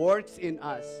make works in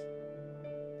us.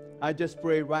 I just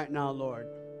pray right now, Lord.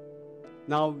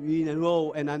 Now we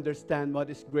know and understand what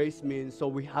this grace means, so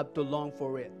we have to long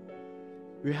for it.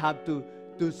 We have to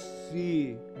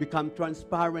see, become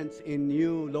transparent in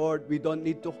you, Lord. We don't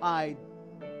need to hide.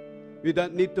 We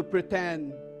don't need to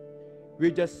pretend.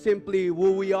 We just simply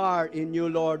who we are in you,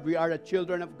 Lord. We are the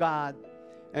children of God.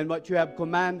 And what you have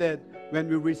commanded, when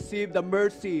we receive the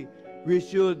mercy, we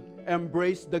should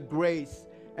embrace the grace.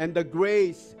 And the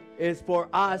grace is for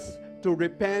us to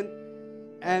repent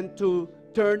and to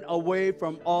turn away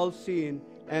from all sin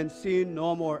and sin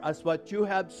no more. As what you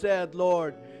have said,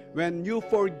 Lord, when you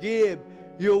forgive,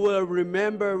 you will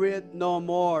remember it no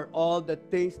more, all the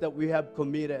things that we have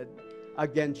committed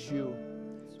against you.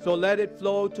 So let it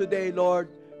flow today, Lord.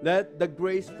 Let the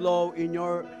grace flow in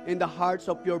the hearts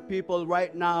of your people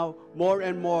right now, more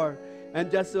and more.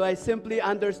 And just by simply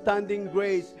understanding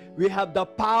grace, we have the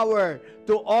power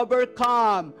to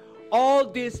overcome all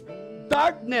this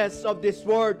darkness of this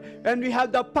world. And we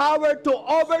have the power to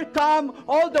overcome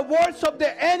all the works of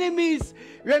the enemies.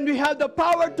 When we have the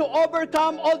power to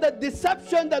overcome all the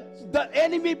deception that the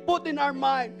enemy put in our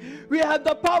mind. We have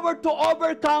the power to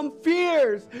overcome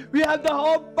fears. We have the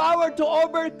whole power to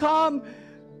overcome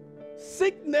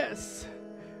sickness.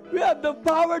 We have the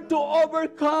power to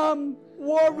overcome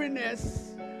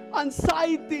worriness,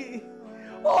 anxiety,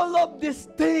 all of these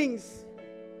things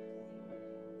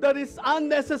that is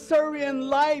unnecessary in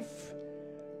life,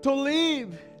 to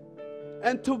live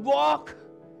and to walk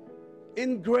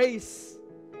in grace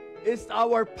is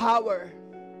our power.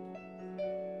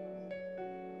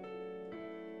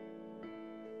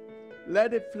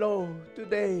 Let it flow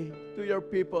today to your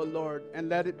people, Lord, and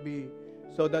let it be,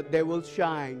 so that they will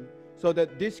shine, so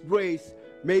that this grace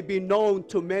may be known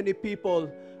to many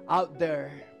people out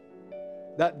there.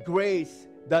 That grace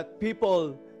that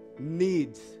people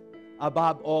need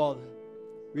above all.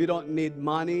 We don't need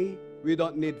money. We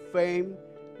don't need fame.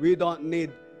 We don't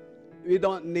need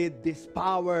this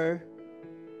power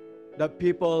that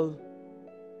people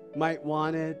might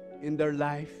want it in their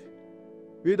life.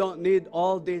 We don't need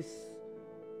all this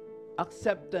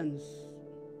acceptance.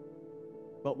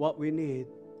 But what we need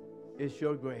is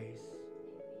your grace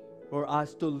for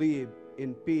us to live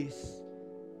in peace,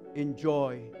 in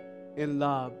joy, in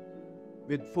love,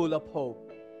 with full of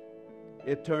hope,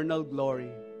 eternal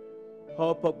glory,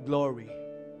 hope of glory.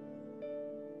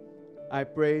 I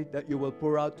pray that you will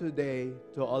pour out today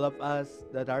to all of us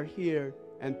that are here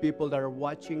and people that are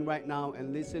watching right now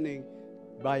and listening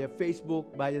via Facebook,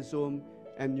 via Zoom,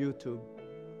 and YouTube.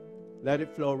 Let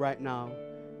it flow right now.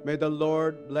 May the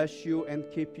Lord bless you and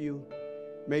keep you.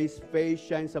 May His face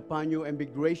shine upon you and be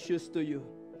gracious to you.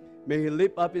 May He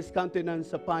lift up His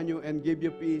countenance upon you and give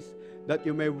you peace, that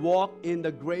you may walk in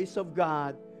the grace of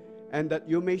God, and that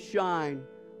you may shine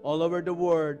all over the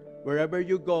world, wherever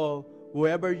you go,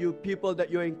 whoever you people that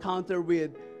you encounter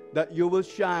with, that you will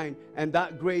shine, and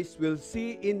that grace will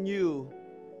see in you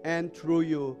and through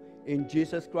you. In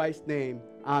Jesus Christ's name,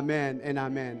 amen and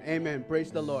amen. Amen.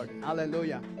 Praise the Lord.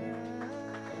 Hallelujah.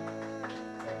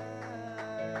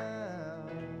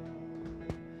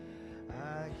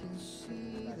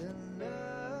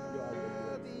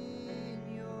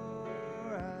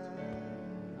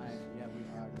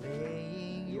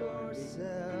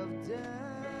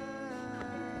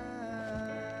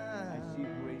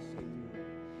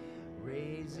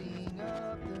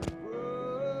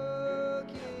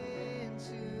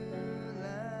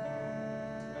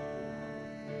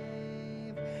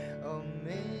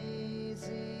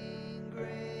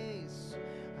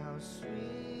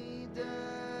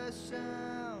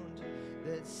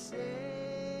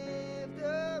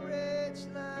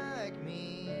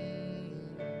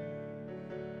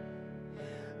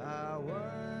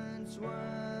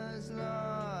 was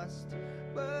lost,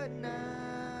 but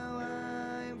now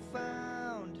I'm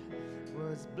found.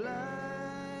 Was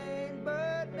blind,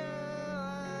 but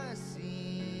now I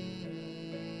see.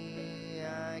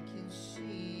 I can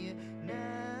see now.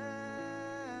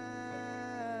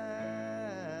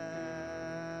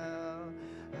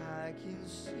 I can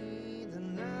see.